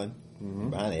not growing,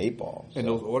 behind the 8 ball. And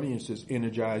those audiences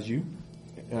energize you,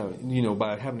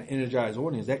 by having an energized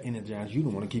audience, that energizes you to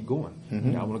want to keep going.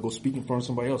 I want to go speak in front of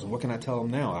somebody else, and what can I tell them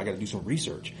now? I got to do some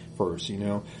research first.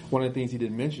 One of the things he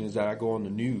didn't mention is that I go on the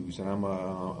news, and I'm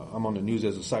on the news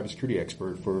as a cybersecurity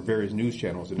expert for various news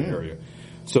channels in the area.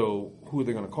 So who are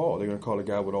they going to call? They're going to call a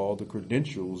guy with all the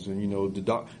credentials and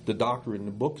the doctorate and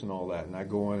the books and all that, and I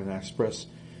go in and I express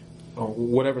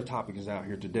whatever topic is out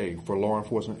here today for law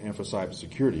enforcement and for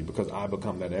cybersecurity, because I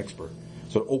become that expert.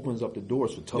 So it opens up the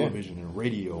doors for television and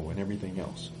radio and everything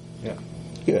else. Yeah.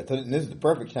 Good. So this is the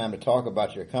perfect time to talk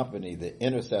about your company, the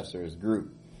Intercessors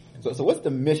Group. So what's the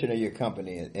mission of your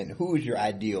company, and who is your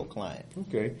ideal client?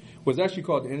 Okay. Well, it's actually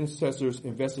called the Intercessors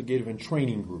Investigative and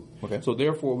Training Group. Okay. So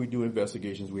therefore, we do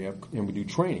investigations, we do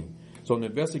training. So on the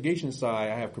investigation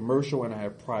side, I have commercial and I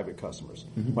have private customers.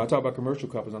 When I talk about commercial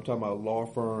companies, I'm talking about law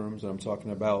firms, and I'm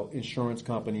talking about insurance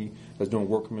company that's doing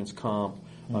workman's comp,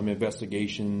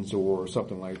 investigations or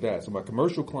something like that. So my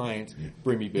commercial clients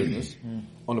bring me business.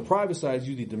 On the private side, it's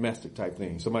usually domestic type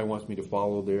things. Somebody wants me to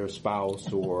follow their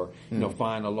spouse or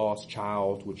find a lost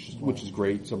child, which is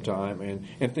great sometimes,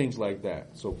 and things like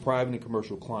that. So private and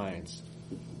commercial clients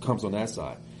comes on that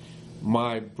side.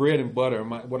 My bread and butter,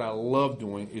 what I love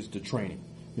doing is the training.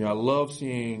 I love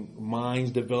seeing minds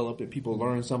develop and people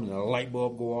learn something, a light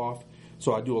bulb go off.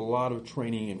 So I do a lot of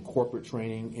training in corporate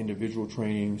training, individual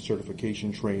training,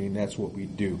 certification training. That's what we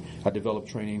do. I develop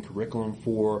training curriculum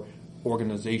for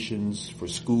organizations, for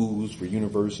schools, for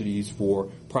universities, for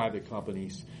private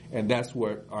companies. And that's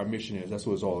what our mission is. That's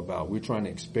what it's all about. We're trying to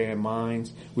expand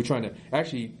minds. There's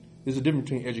a difference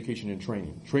between education and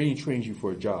training. Training trains you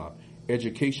for a job.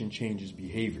 Education changes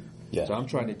behavior. Yes. So I'm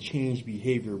trying to change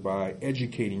behavior by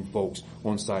educating folks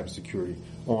on cybersecurity,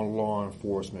 on law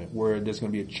enforcement, where there's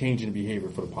going to be a change in behavior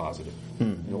for the positive,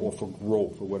 or for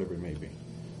growth, or whatever it may be.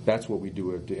 That's what we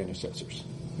do at the Intercessors.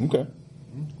 Okay.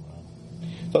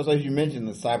 So as you mentioned,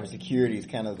 the cybersecurity is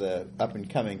kind of the up and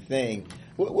coming thing.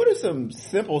 What are some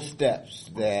simple steps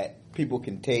that people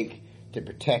can take to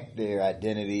protect their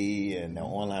identity and their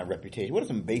online reputation? What are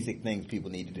some basic things people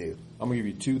need to do? I'm going to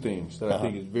give you two things that I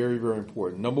think is very, very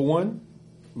important. Number one,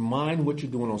 mind what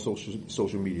you're doing on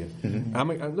social media. Let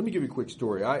me give you a quick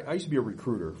story. I used to be a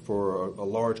recruiter for a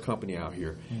large company out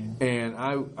here, and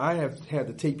I have had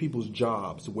to take people's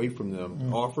jobs away from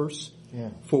them, offers,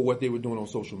 for what they were doing on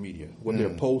social media, what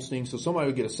they're posting. So somebody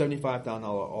would get a $75,000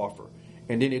 offer,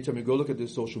 and then they tell me, go look at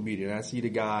this social media, and I see the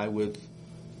guy with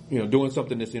doing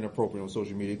something that's inappropriate on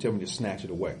social media. They tell me to snatch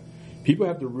it away. People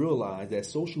have to realize that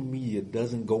social media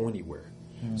doesn't go anywhere.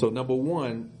 So number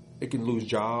one, it can lose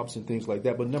jobs and things like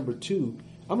that. But number two,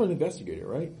 I'm an investigator,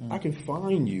 right? I can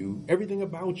find you, everything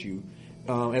about you,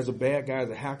 as a bad guy, as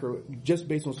a hacker, just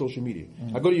based on social media.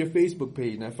 I go to your Facebook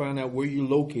page and I find out where you're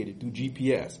located through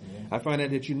GPS. I find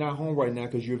out that you're not home right now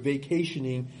because you're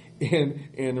vacationing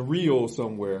in Rio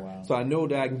somewhere. Wow. So I know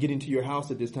that I can get into your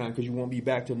house at this time because you won't be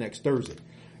back till next Thursday.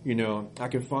 I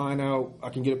can find out, I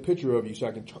can get a picture of you so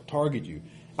I can target you.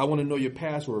 I want to know your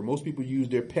password. Most people use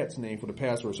their pet's name for the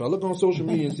password. So I look on social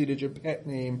media and see that your pet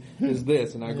name is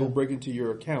this, and I go break into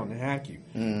your account and hack you.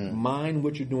 Mind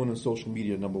what you're doing on social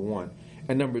media, number one.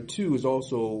 And number two is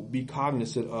also be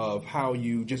cognizant of how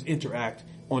you just interact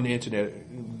on the internet,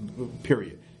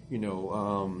 period.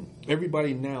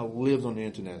 Everybody now lives on the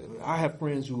internet. I have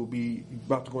friends who will be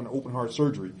about to go into open heart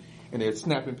surgery, and they're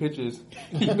snapping pictures,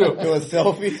 doing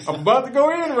selfies. I'm about to go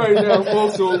in right now,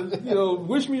 folks, so,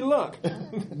 wish me luck.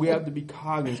 We have to be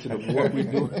cognizant of what we're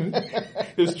doing.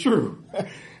 It's true.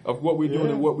 Of what we're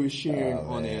doing and what we're sharing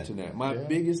on the internet. My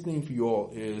biggest thing for you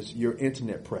all is your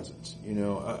internet presence,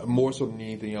 more so than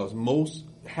anything else. Most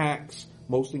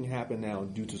things happen now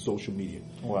due to social media.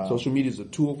 Wow. Social media is a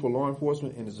tool for law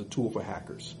enforcement and it's a tool for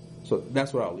hackers. So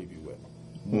that's what I'll leave you with,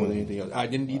 more than anything else.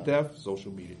 Identity theft,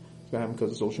 social media. It's going to happen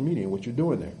because of social media and what you're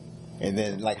doing there. And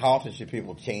then, how often should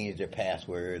people change their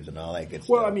passwords and all that good stuff?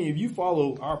 Well, if you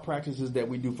follow our practices that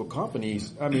we do for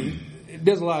companies,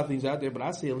 there's a lot of things out there, but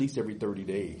I say at least every 30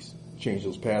 days, change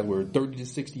those passwords. 30 to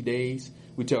 60 days,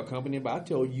 we tell a company, but I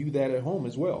tell you that at home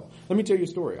as well. Let me tell you a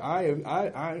story.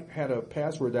 I had a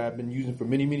password that I've been using for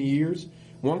many, many years.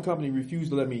 One company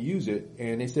refused to let me use it,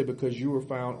 and they said because you were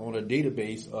found on a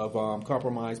database of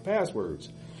compromised passwords.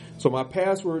 So my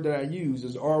password that I use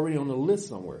is already on the list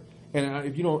somewhere. And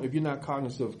if you're not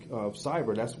cognizant of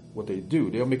cyber, that's what they do.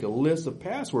 They'll make a list of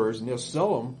passwords and they'll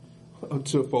sell them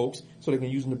to folks so they can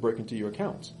use them to break into your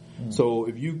accounts. So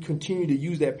if you continue to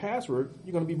use that password,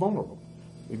 you're going to be vulnerable.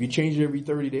 If you change it every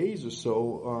 30 days or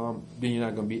so, then you're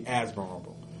not going to be as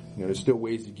vulnerable. there's still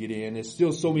ways to get in. There's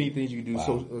still so many things you can do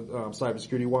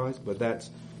cybersecurity wise, but that's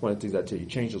one of the things I tell you.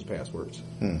 Change those passwords.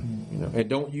 And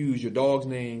don't use your dog's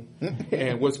name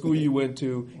and what school you went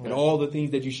to and all the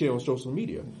things that you share on social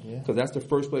media. Because that's the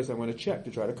first place I'm going to check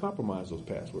to try to compromise those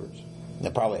passwords.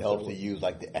 It probably helps to use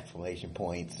like the exclamation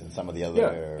points and some of the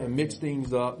other... and mix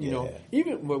things up. You know,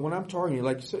 even when I'm targeting,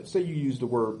 like say you use the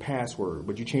word password,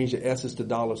 but you change the S's to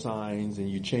dollar signs and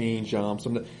you change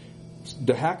some of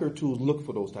the hacker tools look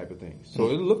for those type of things. So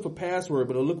it'll look for password,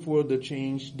 but it'll look for the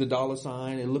change the dollar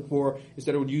sign. It'll look for,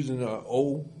 instead of using an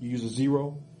O, you use a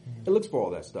 0. It looks for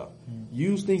all that stuff.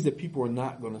 Use things that people are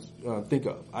not going to think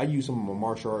of. I use some of my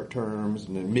martial art terms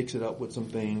and then mix it up with some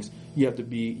things. You have to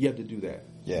do that.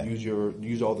 Yeah.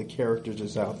 Use all the characters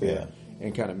that's out there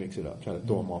and kind of mix it up, try to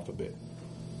throw them off a bit.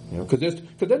 Because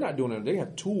they're not doing it. They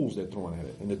have tools they're throwing at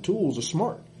it, and the tools are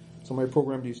smart. Somebody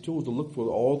programmed these tools to look for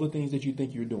all the things that you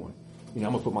think you're doing. I'm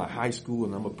going to put my high school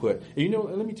and I'm going to put... And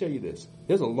let me tell you this.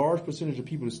 There's a large percentage of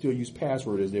people that still use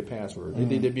password as their password. They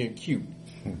think they're being cute.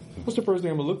 What's the first thing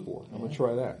I'm going to look for? I'm going to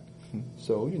try that.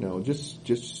 So,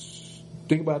 just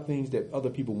think about things that other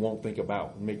people won't think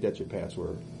about and make that your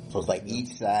password. So it's like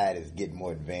each side is getting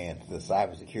more advanced. The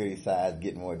cybersecurity side is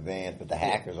getting more advanced, but the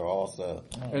hackers are also...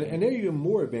 And they're even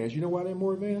more advanced. You know why they're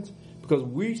more advanced? Because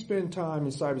we spend time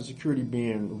in cybersecurity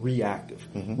being reactive.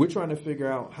 We're trying to figure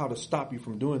out how to stop you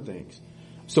from doing things.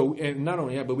 So, and not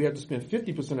only that, but we have to spend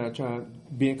 50% of our time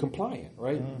being compliant,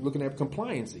 right? Looking at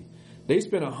compliancy. They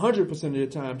spend 100% of their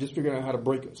time just figuring out how to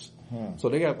break us. So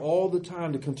they have all the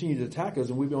time to continue to attack us,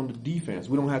 and we're on the defense.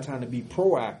 We don't have time to be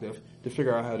proactive to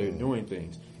figure out how they're doing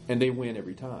things. And they win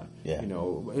every time. Yeah.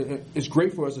 It's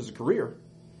great for us as a career,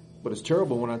 but it's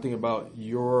terrible when I think about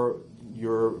your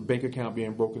bank account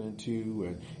being broken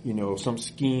into and, some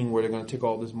scheme where they're going to take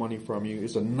all this money from you.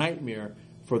 It's a nightmare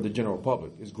for the general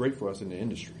public. It's great for us in the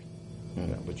industry.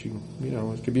 But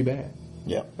it could be bad.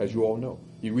 Yeah. As you all know.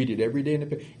 You read it every day in the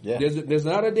paper. Yeah. There's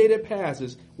not a day that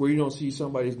passes where you don't see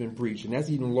somebody's been breached. And that's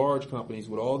even large companies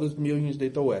with all this millions they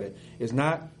throw at it. It's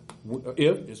not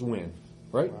if, it's when.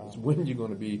 Right? Wow. It's when you're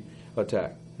going to be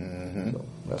attacked. So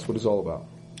that's what it's all about.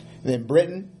 Then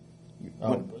Britain.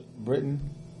 Britain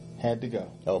had to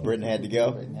go. Oh, Britain had to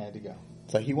go? Britain had to go.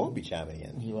 So he won't be chiming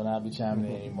in. He will not be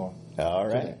chiming in anymore. All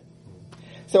right.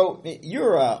 So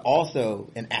you're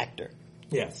also an actor.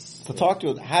 Yes. So talk to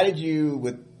us. How did you,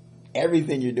 with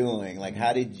everything you're doing,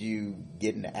 how did you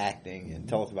get into acting? And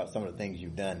tell us about some of the things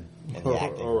you've done in the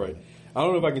acting. All right. I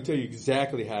don't know if I can tell you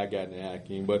exactly how I got into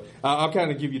acting, but I'll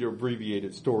kind of give you the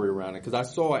abbreviated story around it because I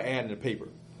saw an ad in the paper.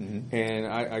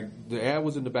 And the ad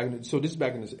was in the back. So this is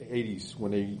back in the 80s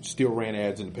when they still ran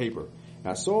ads in the paper. And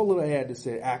I saw a little ad that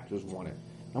said actors wanted.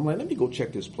 I'm like, let me go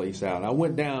check this place out. I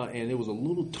went down and it was a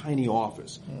little tiny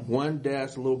office. One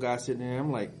desk, a little guy sitting there.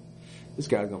 I'm like, this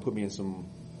guy's going to put me in some,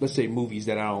 let's say, movies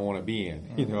that I don't want to be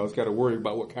in. I was kind of worried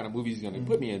about what kind of movies he's going to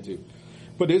put me into.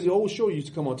 But there's an old show used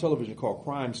to come on television called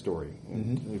Crime Story.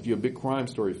 If you're a big Crime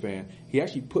Story fan, he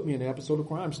actually put me in an episode of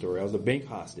Crime Story. I was a bank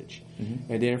hostage.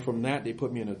 And then from that, they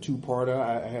put me in a 2-parter.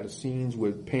 I had scenes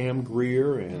with Pam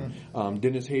Grier and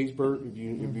Dennis Haysbert, if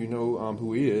you know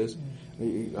who he is.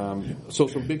 So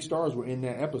some big stars were in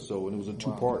that episode, and it was a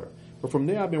 2-parter. But from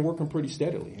there, I've been working pretty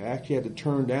steadily. I actually had to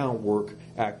turn down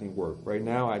acting work. Right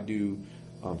now, I do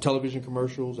television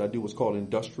commercials. I do what's called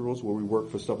industrials, where we work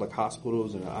for stuff like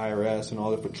hospitals and the IRS and all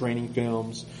that for training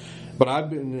films. But I've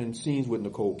been in scenes with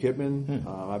Nicole Kidman.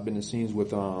 I've been in scenes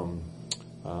with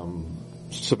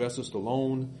Sylvester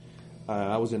Stallone.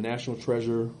 I was in National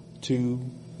Treasure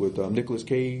 2 with Nicolas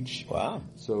Cage. Wow.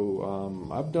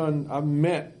 So I've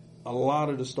met a lot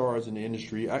of the stars in the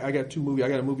industry. I got 2 movies. I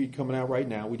got a movie coming out right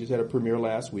now. We just had a premiere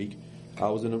last week. I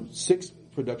was in 6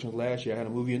 productions last year. I had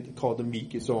a movie called The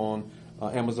Meek. It's on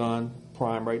Amazon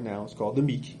Prime right now. It's called The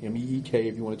Meek, M-E-E-K.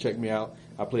 If you want to check me out,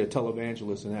 I play a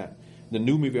televangelist in that. The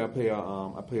new movie, I play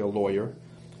a lawyer.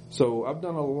 So I've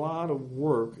done a lot of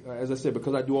work. As I said,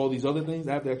 because I do all these other things,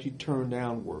 I have to actually turn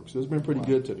down work. So it's been pretty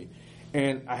good to me.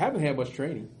 And I haven't had much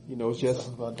training. It's just,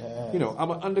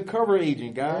 I'm an undercover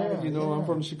agent, guys. I'm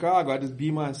from Chicago. I just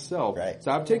be myself. Right.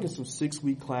 So I've taken some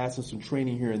 6-week classes, some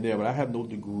training here and there, but I have no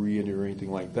degree in it or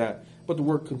anything like that. But the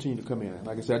work continued to come in.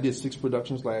 Like I said, I did 6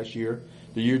 productions last year.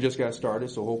 The year just got started,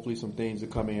 so hopefully some things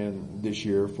that come in this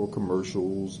year for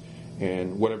commercials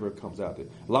and whatever comes out there.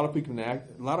 A lot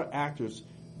of actors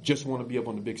just want to be up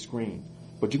on the big screen.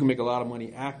 But you can make a lot of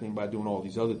money acting by doing all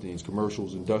these other things,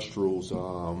 commercials, industrials,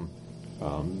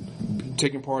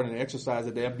 taking part in an exercise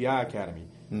at the FBI Academy,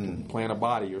 playing a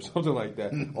body or something like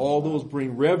that. All those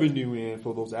bring revenue in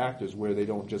for those actors where they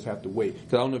don't just have to wait.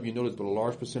 Because I don't know if you noticed, but a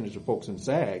large percentage of folks in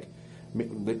SAG,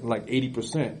 like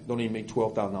 80% don't even make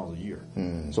 $12,000 a year.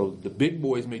 So the big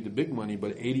boys make the big money,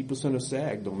 but 80% of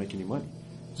SAG don't make any money.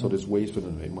 So there's ways for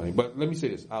them to make money. But let me say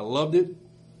this. I loved it.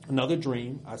 Another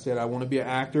dream. I said I want to be an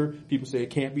actor. People say it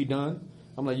can't be done.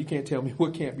 I'm like, you can't tell me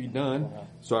what can't be done.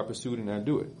 So I pursued it and I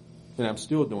do it. And I'm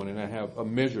still doing it, and I have a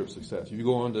measure of success. If you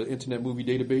go on the Internet Movie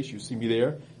Database, you see me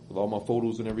there with all my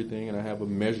photos and everything, and I have a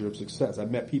measure of success. I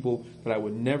met people that I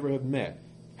would never have met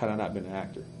had I not been an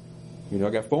actor. You know, I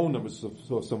got phone numbers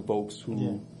of some folks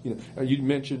who, you know, you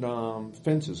mentioned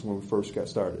Fences when we first got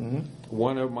started.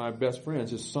 One of my best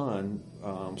friends, his son,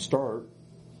 starred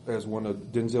as one of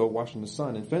Denzel Washington's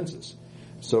son in Fences.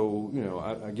 So, you know,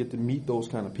 I get to meet those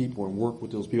kind of people and work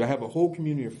with those people. I have a whole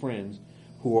community of friends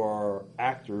who are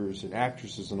actors and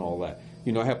actresses and all that.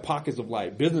 You know, I have pockets of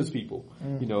life, business people,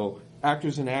 you know,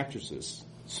 actors and actresses,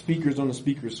 speakers on the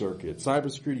speaker circuit,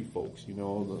 cybersecurity folks, you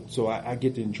know. So I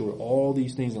get to enjoy all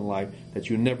these things in life that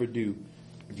you never do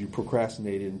if you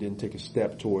procrastinated and didn't take a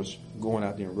step towards going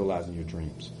out there and realizing your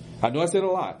dreams. I know I said a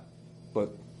lot,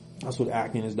 but that's what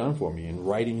acting has done for me, and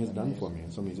writing has done for me,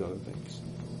 and some of these other things.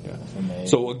 Yeah.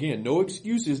 So again, no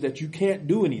excuses that you can't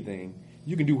do anything.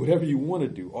 You can do whatever you want to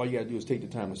do. All you got to do is take the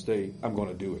time to say, I'm going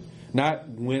to do it. Not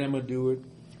when I'm going to do it,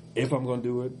 if I'm going to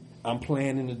do it, I'm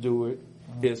planning to do it.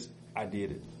 It's, I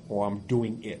did it, or I'm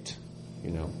doing it.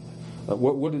 You know,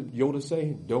 what did Yoda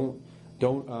say? Don't.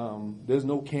 There's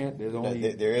no can't. There's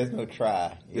only. There is no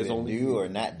try. There's Either only do or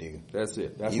not do. That's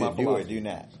it. That's Either my philosophy. do or do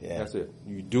not. Yeah. That's it.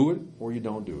 You do it or you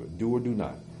don't do it. Do or do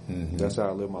not. That's how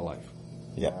I live my life.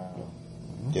 Yeah. Wow.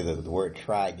 Yeah, the word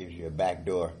try gives you a back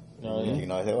door. Oh, yeah. You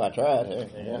know, I say, well, I tried.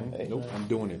 Hey. Nope, I'm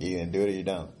doing it. You can do it or you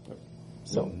don't.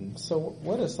 So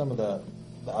what are some of the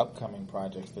upcoming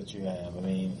projects that you have? I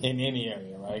mean, in any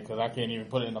area, right? Because I can't even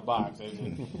put it in a box. It's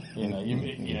just,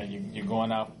 you're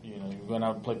going out. You're going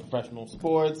out to play professional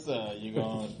sports. You're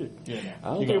going.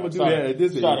 I don't think we'll do that at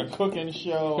this start age. a cooking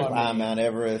show. Climb Mount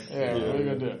Everest. Yeah, what are you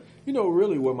gonna do? You know,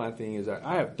 really what my thing is,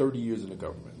 I have 30 years in the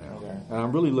government now. Okay. And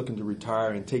I'm really looking to retire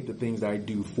and take the things I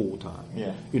do full time.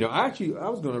 Yeah. You know, I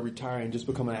was going to retire and just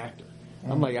become an actor.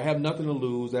 I'm like, I have nothing to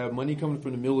lose. I have money coming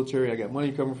from the military. I got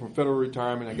money coming from federal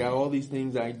retirement. I got all these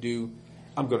things I do.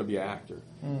 I'm going to be an actor.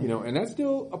 You know, and that's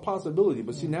still a possibility.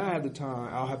 But see, now I have the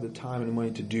time. I'll have the time and the money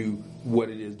to do what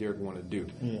it is they're going to do.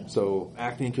 Yeah. So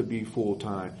acting could be full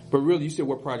time. But really, you said,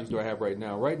 what projects do I have right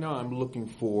now? Right now, I'm looking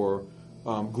for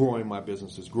growing my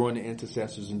businesses, growing the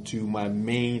intercessors into my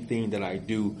main thing that I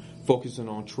do, focusing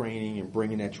on training and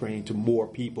bringing that training to more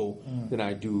people than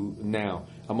I do now.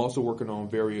 I'm also working on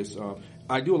various,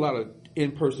 I do a lot of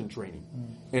in-person training.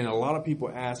 And a lot of people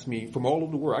ask me from all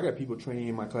over the world. I got people training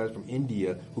in my class from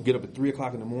India who get up at 3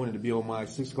 o'clock in the morning to be on my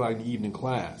 6 o'clock in the evening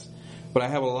class. But I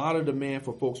have a lot of demand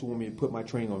for folks who want me to put my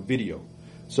training on video.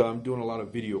 So I'm doing a lot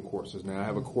of video courses now. I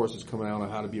have a course that's coming out on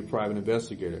how to be a private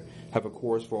investigator. I have a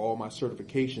course for all my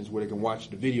certifications where they can watch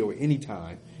the video at any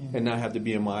time and not have to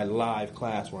be in my live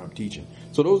class where I'm teaching.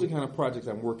 So those are the kind of projects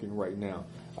I'm working right now.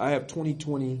 I have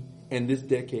 2020 and this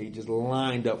decade just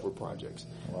lined up for projects.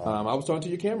 Wow. I was talking to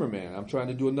your cameraman. I'm trying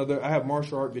to do I have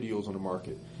martial art videos on the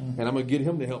market. And I'm going to get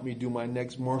him to help me do my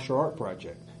next martial art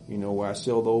project, you know, where I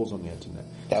sell those on the internet.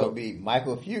 That would be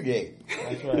Michael Fugate.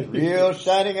 That's right.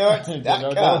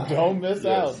 RealShiningArts.com. Don't miss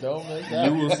out. Don't miss out.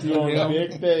 You will see on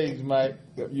big things, Mike.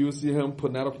 You will see him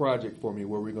putting out a project for me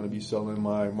where we're going to be selling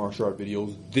my martial art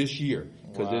videos this year.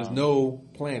 Because there's no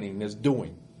planning, there's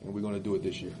doing. And we're going to do it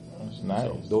this year. That's nice.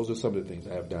 So those are some of the things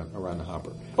I have done around the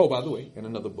hopper. Oh, by the way, and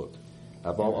another book.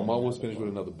 I'm almost finished with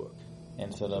another book.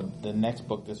 And so the next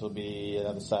book, this will be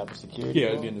another cybersecurity. Yeah,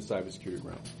 it'll be in the cybersecurity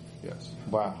realm. Yes.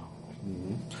 Wow.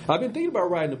 I've been thinking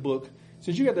about writing a book.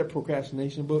 Since you got that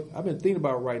procrastination book, I've been thinking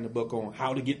about writing a book on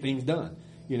how to get things done.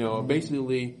 You know,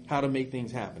 basically how to make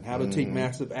things happen, how to take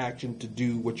massive action to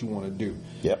do what you want to do.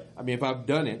 Yep. I mean, if I've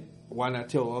done it, why not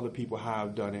tell other people how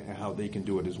I've done it and how they can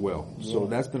do it as well? Yeah. So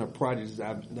that's been a project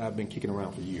that I've been kicking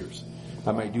around for years.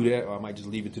 I might do that, or I might just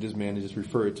leave it to this man and just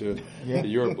refer it to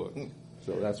your book.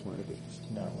 So that's one of the things.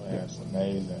 No, that's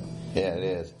amazing. Yeah, it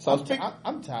is. So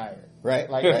I'm tired. Right.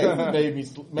 Like, this made me,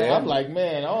 man, I'm like,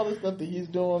 man, all this stuff that he's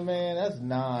doing, man, that's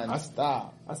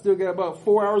non-stop. I still got about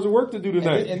 4 hours of work to do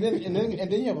tonight. And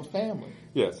then you have a family.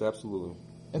 Yes, absolutely.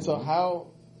 And so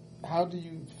how do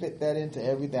you fit that into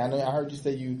everything? I heard you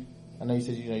say you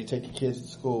said you take your kids to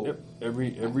school. Yep.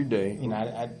 Every day. You know,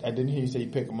 I didn't hear you say you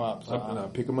pick them up. So I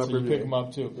pick them up. So you every pick them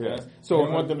up too. Yeah. So I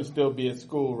want them to still be at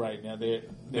school right now. They're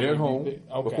at home. Okay.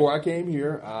 Before I came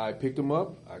here, I picked them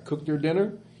up. I cooked their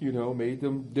dinner. You know, made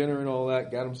them dinner and all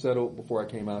that. Got them settled before I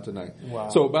came out tonight. Wow.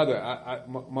 So by the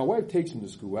way, my wife takes them to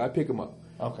school. I pick them up.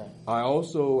 Okay. I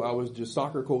was just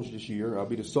soccer coach this year. I'll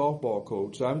be the softball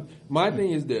coach. So my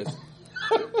thing is this.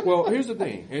 Well, here's the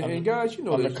thing, and guys, you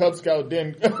know, I'm the Cub Scout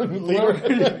den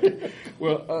leader.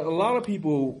 Well, a lot of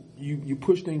people you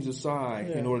push things aside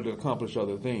in order to accomplish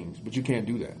other things, but you can't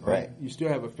do that, right? You still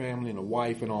have a family and a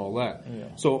wife and all that.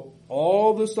 Yeah. So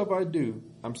all the stuff I do,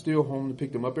 I'm still home to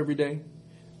pick them up every day.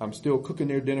 I'm still cooking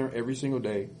their dinner every single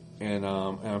day, and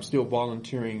I'm still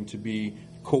volunteering to be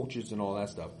coaches and all that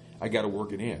stuff. I got to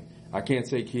work it in. I can't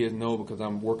say kids no because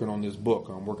I'm working on this book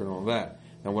or I'm working on that.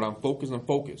 And when I'm focused, I'm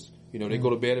focused. You know, they go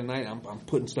to bed at night, I'm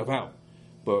putting stuff out.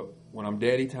 But when I'm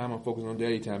daddy time, I'm focused on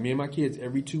daddy time. Me and my kids,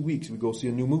 every 2 weeks, we go see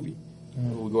a new movie.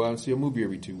 We go out and see a movie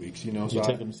every 2 weeks, you know. You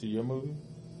take them to see your movie?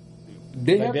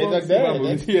 They have fun to see my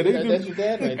movies. Yeah, they do. That's your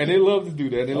dad right and they love to do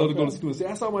that. They love to go to school and say,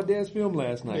 I saw my dad's film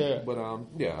last night. Yeah. But,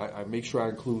 I make sure I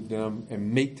include them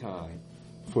and make time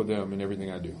for them and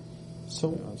everything I do. So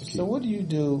what do you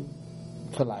do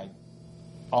for, like,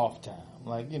 off time?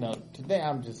 Like, you know, today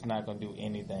I'm just not going to do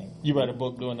anything. You write a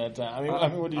book during that time. I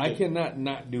mean, what do you do? I cannot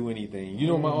not do anything. You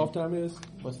know what my off time is?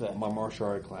 What's that? My martial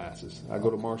art classes. I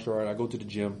go to martial art. I go to the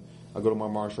gym. I go to my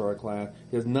martial art class.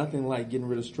 There's nothing like getting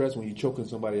rid of stress when you're choking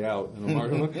somebody out in a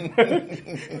martial art.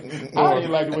 I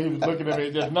didn't like the way he was looking at me.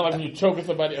 Just not like when you're choking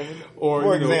somebody.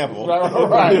 For example.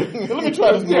 Right. Let me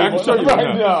try this. Yeah, I can show you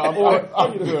right now.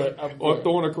 I'm good. Or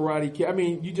throwing a karate kick. I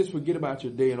mean, you just forget about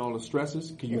your day and all the stresses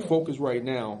because you focus right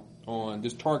now on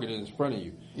this target that's in front of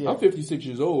you. Yeah. I'm 56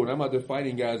 years old. I'm out there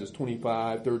fighting guys that's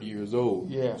 25, 30 years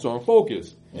old. Yeah. So I'm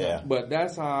focused. Yeah. But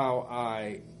that's how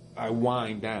I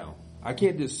wind down. I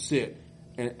can't just sit.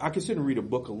 And I can sit and read a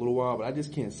book a little while, but I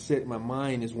just can't sit. My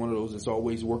mind is one of those that's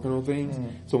always working on things.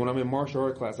 So when I'm in martial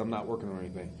art class, I'm not working on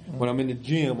anything. When I'm in the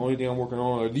gym, only thing I'm working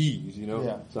on are these, you know.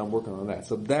 Yeah. So I'm working on that.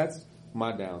 So that's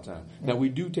my downtime. Now we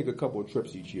do take a couple of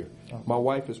trips each year. Okay. My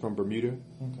wife is from Bermuda,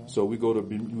 so we try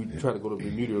to go to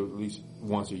Bermuda at least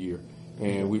once a year,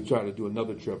 and we try to do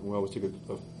another trip. And we always take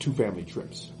 2 family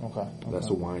trips. Okay. That's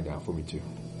a wind down for me too.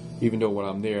 Even though when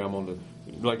I'm there, I'm on the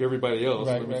like everybody else.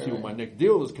 Let me see what my next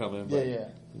deal is coming. But, you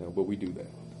know, but we do that.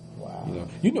 Wow.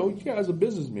 You know, you guys are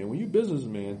businessmen. When you're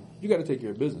businessmen, you got to take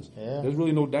care of business. Yeah. There's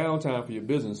really no downtime for your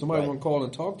business. Somebody want to call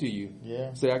and talk to you.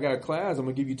 Yeah. Say, I got a class I'm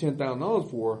going to give you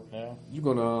 $10,000 for. Yeah. You're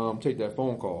going to take that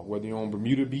phone call, whether you're on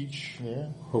Bermuda Beach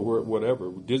or whatever.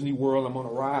 Disney World, I'm on a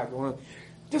ride.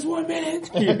 Just 1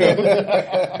 minute. You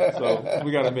know? So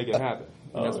we got to make it happen.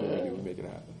 And that's what we do. We make it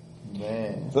happen.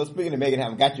 Man. So speaking of making it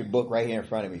happen, got your book right here in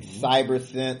front of me.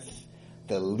 CyberSense,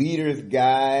 The Leader's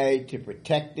Guide to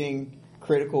Protecting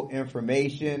Critical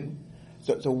Information.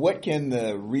 So what can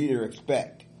the reader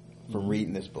expect from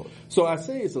reading this book? So I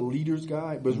say it's a leader's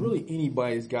guide, but it's really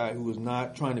anybody's guide who is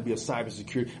not trying to be a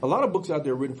cybersecurity. A lot of books out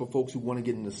there are written for folks who want to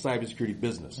get into the cybersecurity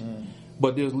business.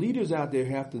 But there's leaders out there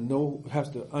who have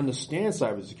to understand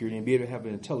cybersecurity and be able to have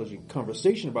an intelligent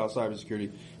conversation about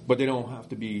cybersecurity, but they don't have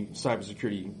to be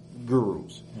cybersecurity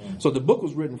gurus. So the book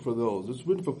was written for those. It's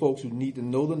written for folks who need to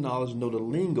know the knowledge, know the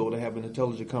lingo to have an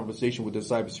intelligent conversation with the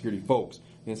cybersecurity folks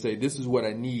and say, this is what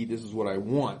I need, this is what I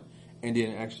want, and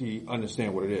then actually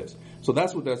understand what it is. So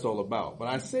that's what that's all about. But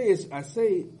I say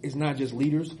it's not just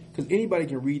leaders, because anybody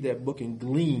can read that book and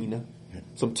glean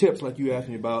some tips like you asked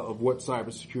me about of what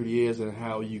cybersecurity is and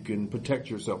how you can protect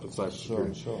yourself in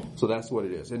cybersecurity. Sure. So that's what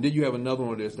it is. And then you have another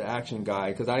one that's the action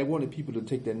guide, because I wanted people to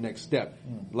take that next step.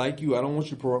 Like you, I don't want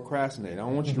you to procrastinate. I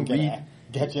don't want you to read.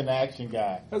 Get you an action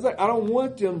guide. I was like, I don't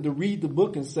want them to read the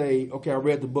book and say, okay, I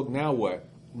read the book, now what?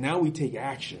 Now we take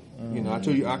action. You know,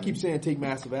 I keep saying take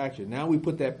massive action. Now we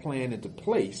put that plan into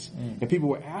place. And people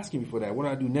were asking me for that. What do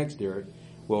I do next, Derek?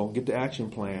 Well, get the action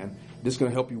plan. This is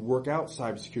going to help you work out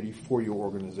cybersecurity for your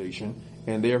organization,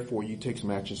 and therefore you take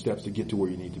some action steps to get to where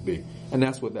you need to be. And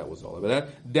that's what that was all about.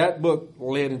 That book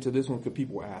led into this one because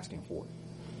people were asking for it.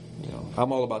 You know,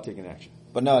 I'm all about taking action.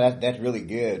 But no, that's really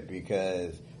good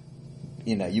because,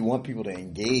 you know, you want people to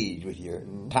engage with your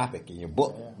topic in your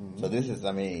book. So this is,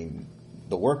 I mean,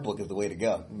 the workbook is the way to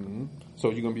go. So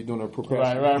you're going to be doing a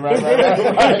procrastination.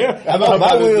 Right.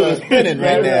 My wheel is spinning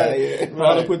right now.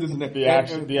 I'll put this in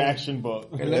the action book.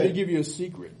 And let me give you a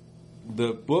secret.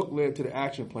 The book led to the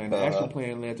action plan. The action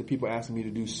plan led to people asking me to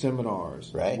do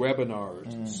seminars,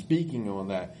 webinars, speaking on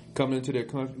that, coming into their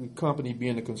company,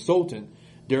 being a consultant.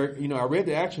 You know, I read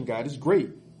the action guide. It's great,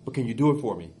 but can you do it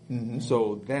for me?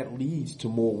 So that leads to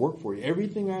more work for you.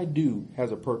 Everything I do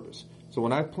has a purpose. So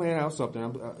when I plan out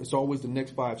something, it's always the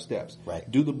next 5 steps.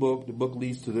 Right. Do the book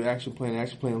leads to the action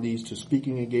plan leads to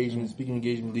speaking engagement, speaking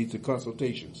engagement leads to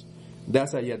consultations.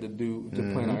 That's how you have to do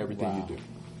to plan out everything you do.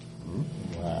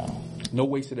 Wow. No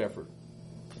wasted effort.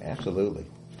 Absolutely.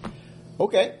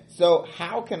 Okay, so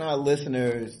how can our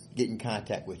listeners get in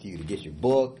contact with you to get your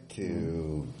book,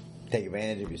 to take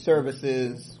advantage of your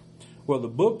services? Well, the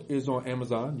book is on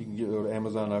Amazon. You can go to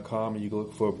Amazon.com and you can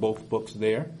look for both books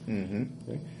there.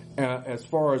 Okay. As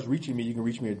far as reaching me, you can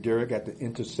reach me at Derek at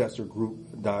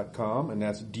theintercessorgroup.com, and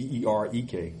that's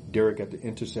DEREK, Derek at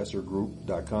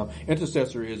theintercessorgroup.com.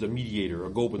 Intercessor is a mediator, a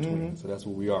go-between, so that's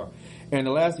what we are. And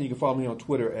the last thing, you can follow me on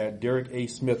Twitter at Derek A.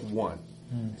 Smith 1.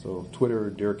 So Twitter,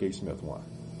 Derek A. Smith 1.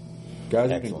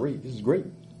 Guys, it's been great. This is great.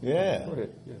 Yeah. Go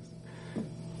ahead. Yes.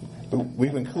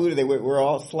 We've included that we're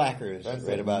all slackers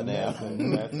about now.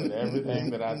 That's it.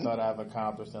 Everything that I thought I've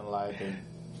accomplished in life,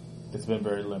 it's been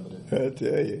very limited. I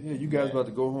tell you. Yeah, you guys about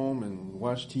to go home and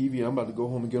watch TV. I'm about to go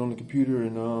home and get on the computer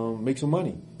and make some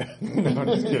money. I'm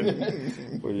just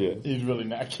kidding. But yeah. He's really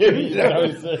not kidding.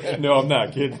 No, I'm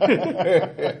not kidding.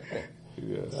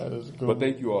 Yes. That is cool. But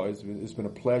thank you all. It's been a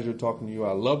pleasure talking to you.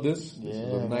 I love this. This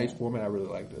is a nice man. format. I really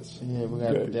like this. Yeah, we're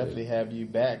going to definitely have you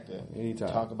back to Anytime.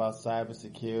 talk about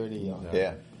cybersecurity or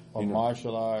You know.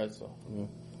 martial arts.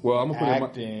 Well, I'm going to put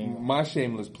Acting. in my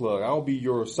shameless plug. I'll be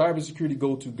your cybersecurity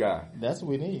go-to guy. That's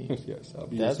what we need. Yes, I'll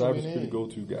be That's your what we cybersecurity need.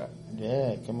 go-to guy.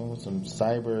 Yeah, come in with some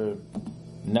cyber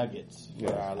nuggets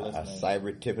for our A listeners.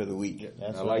 cyber tip of the week.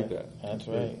 That's I right. like that. That's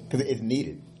right. Because it's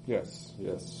needed. Yes.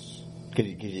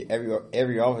 Because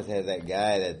every office has that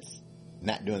guy that's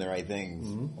not doing the right things.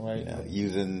 Right. You know,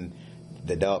 using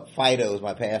the dog Fido is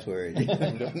my password.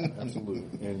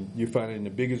 Absolutely. And you find it in the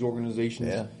biggest organizations.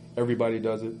 Yeah. Everybody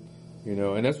does it,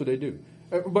 and that's what they do.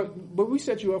 But we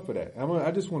set you up for that.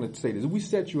 I just want to say this. We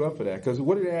set you up for that because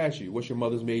what did they ask you? What's your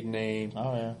mother's maiden name?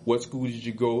 Oh, yeah. What school did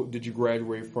you go? Did you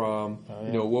graduate from? Oh,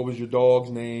 yeah. What was your dog's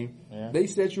name? Yeah. They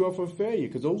set you up for failure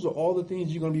because those are all the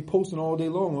things you're going to be posting all day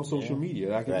long on social media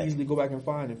that I can easily go back and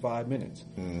find in 5 minutes.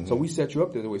 So we set you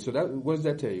up that way. So what does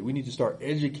that tell you? We need to start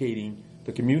educating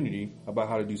the community about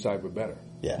how to do cyber better.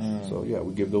 Yes. So yeah,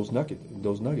 we give those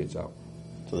nuggets out.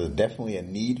 So there's definitely a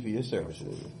need for your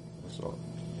services. So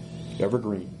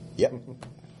evergreen. Yep.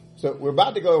 So we're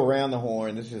about to go around the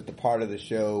horn. This is the part of the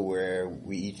show where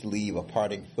we each leave a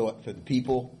parting thought for the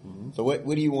people. So what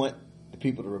do you want the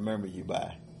people to remember you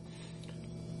by?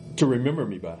 To remember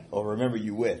me by. Or remember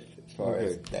you with, as far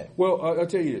as Okay. that? Well, I'll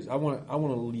tell you this. I want to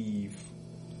leave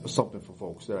something for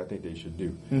folks that I think they should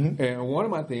do. And one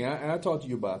of my things, I talked to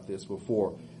you about this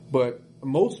before, but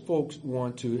most folks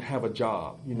want to have a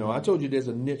job. I told you there's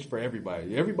a niche for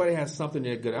everybody. Everybody has something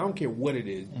they're good at. I don't care what it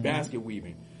is. Basket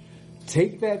weaving.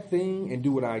 Take that thing and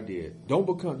do what I did.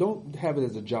 Don't have it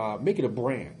as a job. Make it a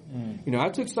brand. I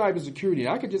took cybersecurity.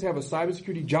 I could just have a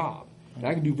cybersecurity job, and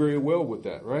I can do very well with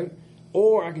that, right?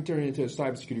 Or I can turn it into a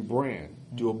cybersecurity brand.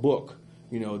 Do a book.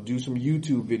 Do some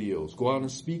YouTube videos. Go out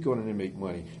and speak on it and make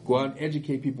money. Go out and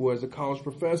educate people as a college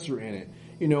professor in it.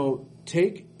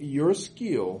 Take your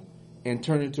skill and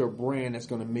turn it into a brand that's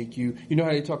going to make you. You know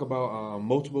how they talk about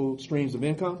multiple streams of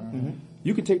income?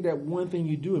 You can take that one thing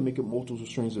you do and make it multiple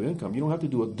streams of income. You don't have to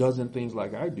do a dozen things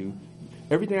like I do.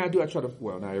 Everything I do, I try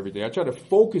to, not everything, I try to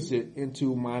focus it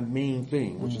into my main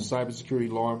thing, which is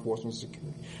cybersecurity, law enforcement,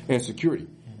 security.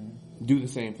 Do the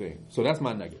same thing. So that's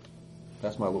my nugget.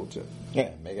 That's my little tip. Yeah,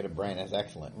 make it a brand. That's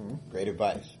excellent. Great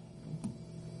advice.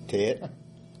 Ted?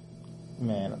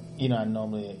 Man, I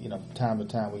normally, from time to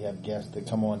time we have guests that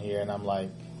come on here and I'm like,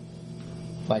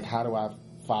 how do I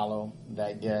follow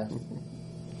that guest?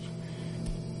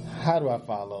 How do I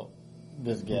follow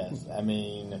this guest? I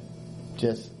mean,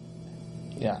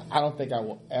 I don't think I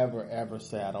will ever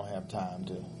say I don't have time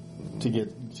to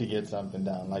get something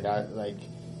done.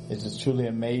 It's just truly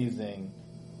amazing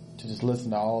to just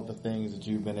listen to all the things that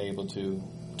you've been able to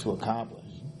accomplish.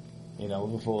 With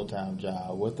a full-time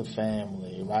job, with a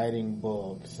family, writing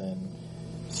books, and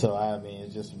so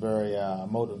it's just very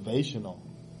motivational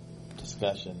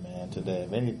discussion, man. Today,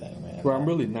 if anything, man. Well, I'm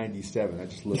really 97. I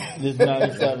just look. Just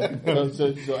 97.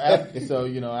 So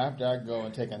after I go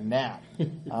and take a nap,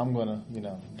 I'm gonna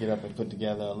get up and put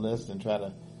together a list and try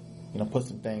to put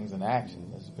some things in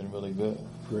action. It's been really good.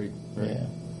 Great. Yeah.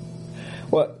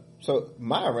 Well, so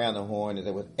my around the horn is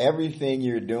that with everything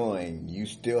you're doing, you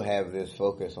still have this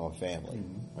focus on family.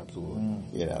 Absolutely.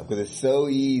 Because it's so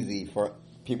easy for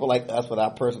people like us with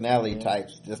our personality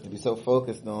types just to be so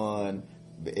focused on.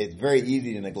 It's very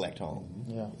easy to neglect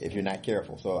home if you're not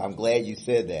careful. So I'm glad you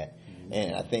said that.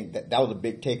 And I think that was a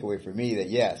big takeaway for me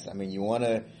that yes, you want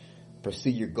to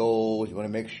pursue your goals. You want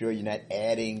to make sure you're not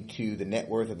adding to the net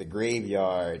worth of the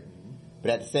graveyard. But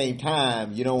at the same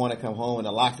time, you don't want to come home and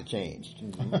the locks are changed.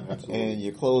 And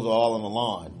your clothes are all on the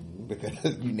lawn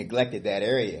because you neglected that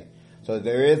area. So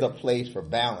there is a place for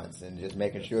balance and just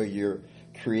making sure you're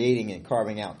creating and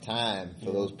carving out time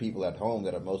for those people at home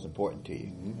that are most important to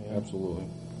you. Mm-hmm.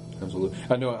 Absolutely.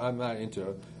 I know I'm not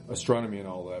into astronomy and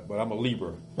all that, but I'm a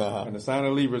Libra. And the sign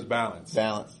of Libra is balance.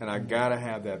 And I gotta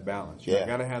have that balance. I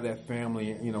gotta have that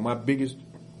family. My biggest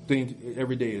thing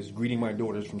every day is greeting my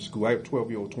daughters from school. I have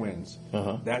 12-year-old twins.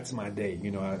 That's my day.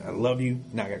 I love you.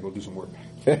 Now I gotta go do some work.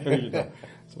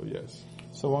 So yes.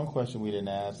 So one question we didn't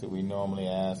ask that we normally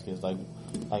ask is like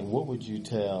what would you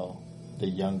tell the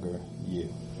younger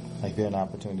you? Like, there's an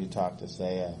opportunity to talk to,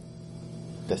 say,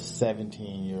 the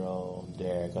 17-year-old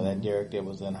Derek, or that Derek that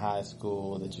was in high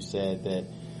school that you said that,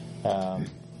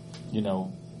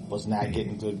 was not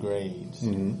getting good grades.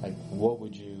 Like, what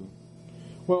would you?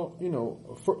 Well,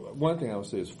 one thing I would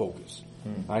say is focus.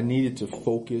 I needed to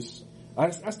focus. I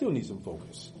still need some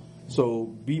focus. So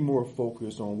be more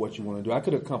focused on what you want to do. I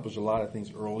could accomplish a lot of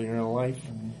things earlier in life,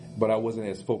 but I wasn't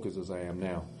as focused as I am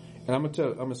now. And I'm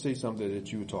gonna say something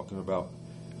that you were talking about.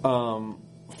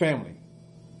 Family.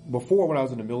 Before, when I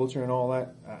was in the military and all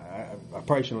that, I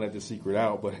probably shouldn't let this secret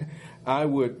out, but I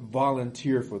would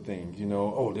volunteer for things.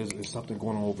 There's something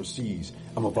going on overseas.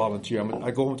 I'm a volunteer. I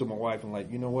go home to my wife and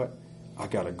like, you know what? I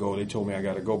gotta go. They told me I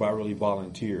gotta go, but I really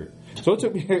volunteered. So it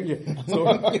took me,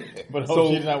 but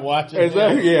hope she's not watching.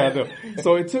 Exactly, I know.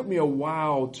 So it took me a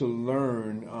while to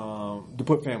learn to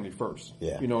put family first.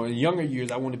 In younger years,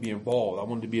 I wanted to be involved. I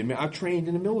wanted to be I trained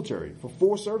in the military for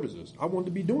 4 services. I wanted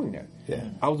to be doing that.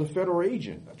 I was a federal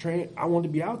agent. I wanted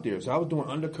to be out there. So I was doing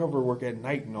undercover work at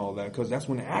night and all that because that's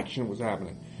when the action was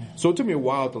happening. So it took me a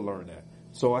while to learn that.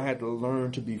 So I had to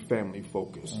learn to be family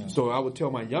focused. So I would tell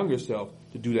my younger self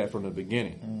to do that from the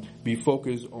beginning. Be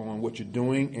focused on what you're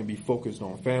doing and be focused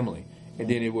on family. And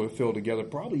then it will fill together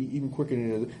probably even quicker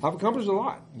than it is. I've accomplished a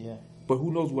lot. But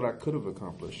who knows what I could have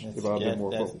accomplished if I'd been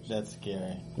more focused. That's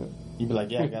scary. You'd be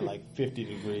like, I got like 50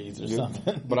 degrees or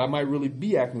something. But I might really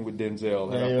be acting with Denzel.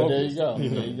 There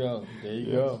you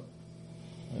go.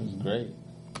 That's great.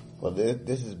 Well,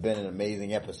 this has been an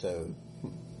amazing episode.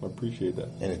 I appreciate that.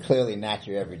 And it's clearly not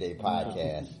your everyday podcast.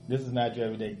 No, this is not your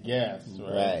everyday guest,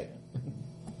 right?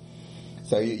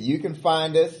 So you can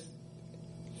find us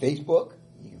Facebook.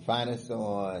 You can find us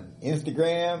on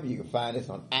Instagram. You can find us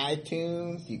on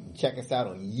iTunes. You can check us out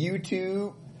on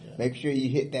YouTube. Make sure you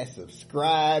hit that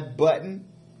subscribe button.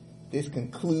 This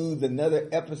concludes another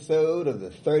episode of the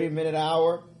 30-Minute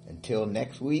Hour. Until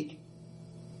next week,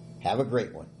 have a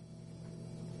great one.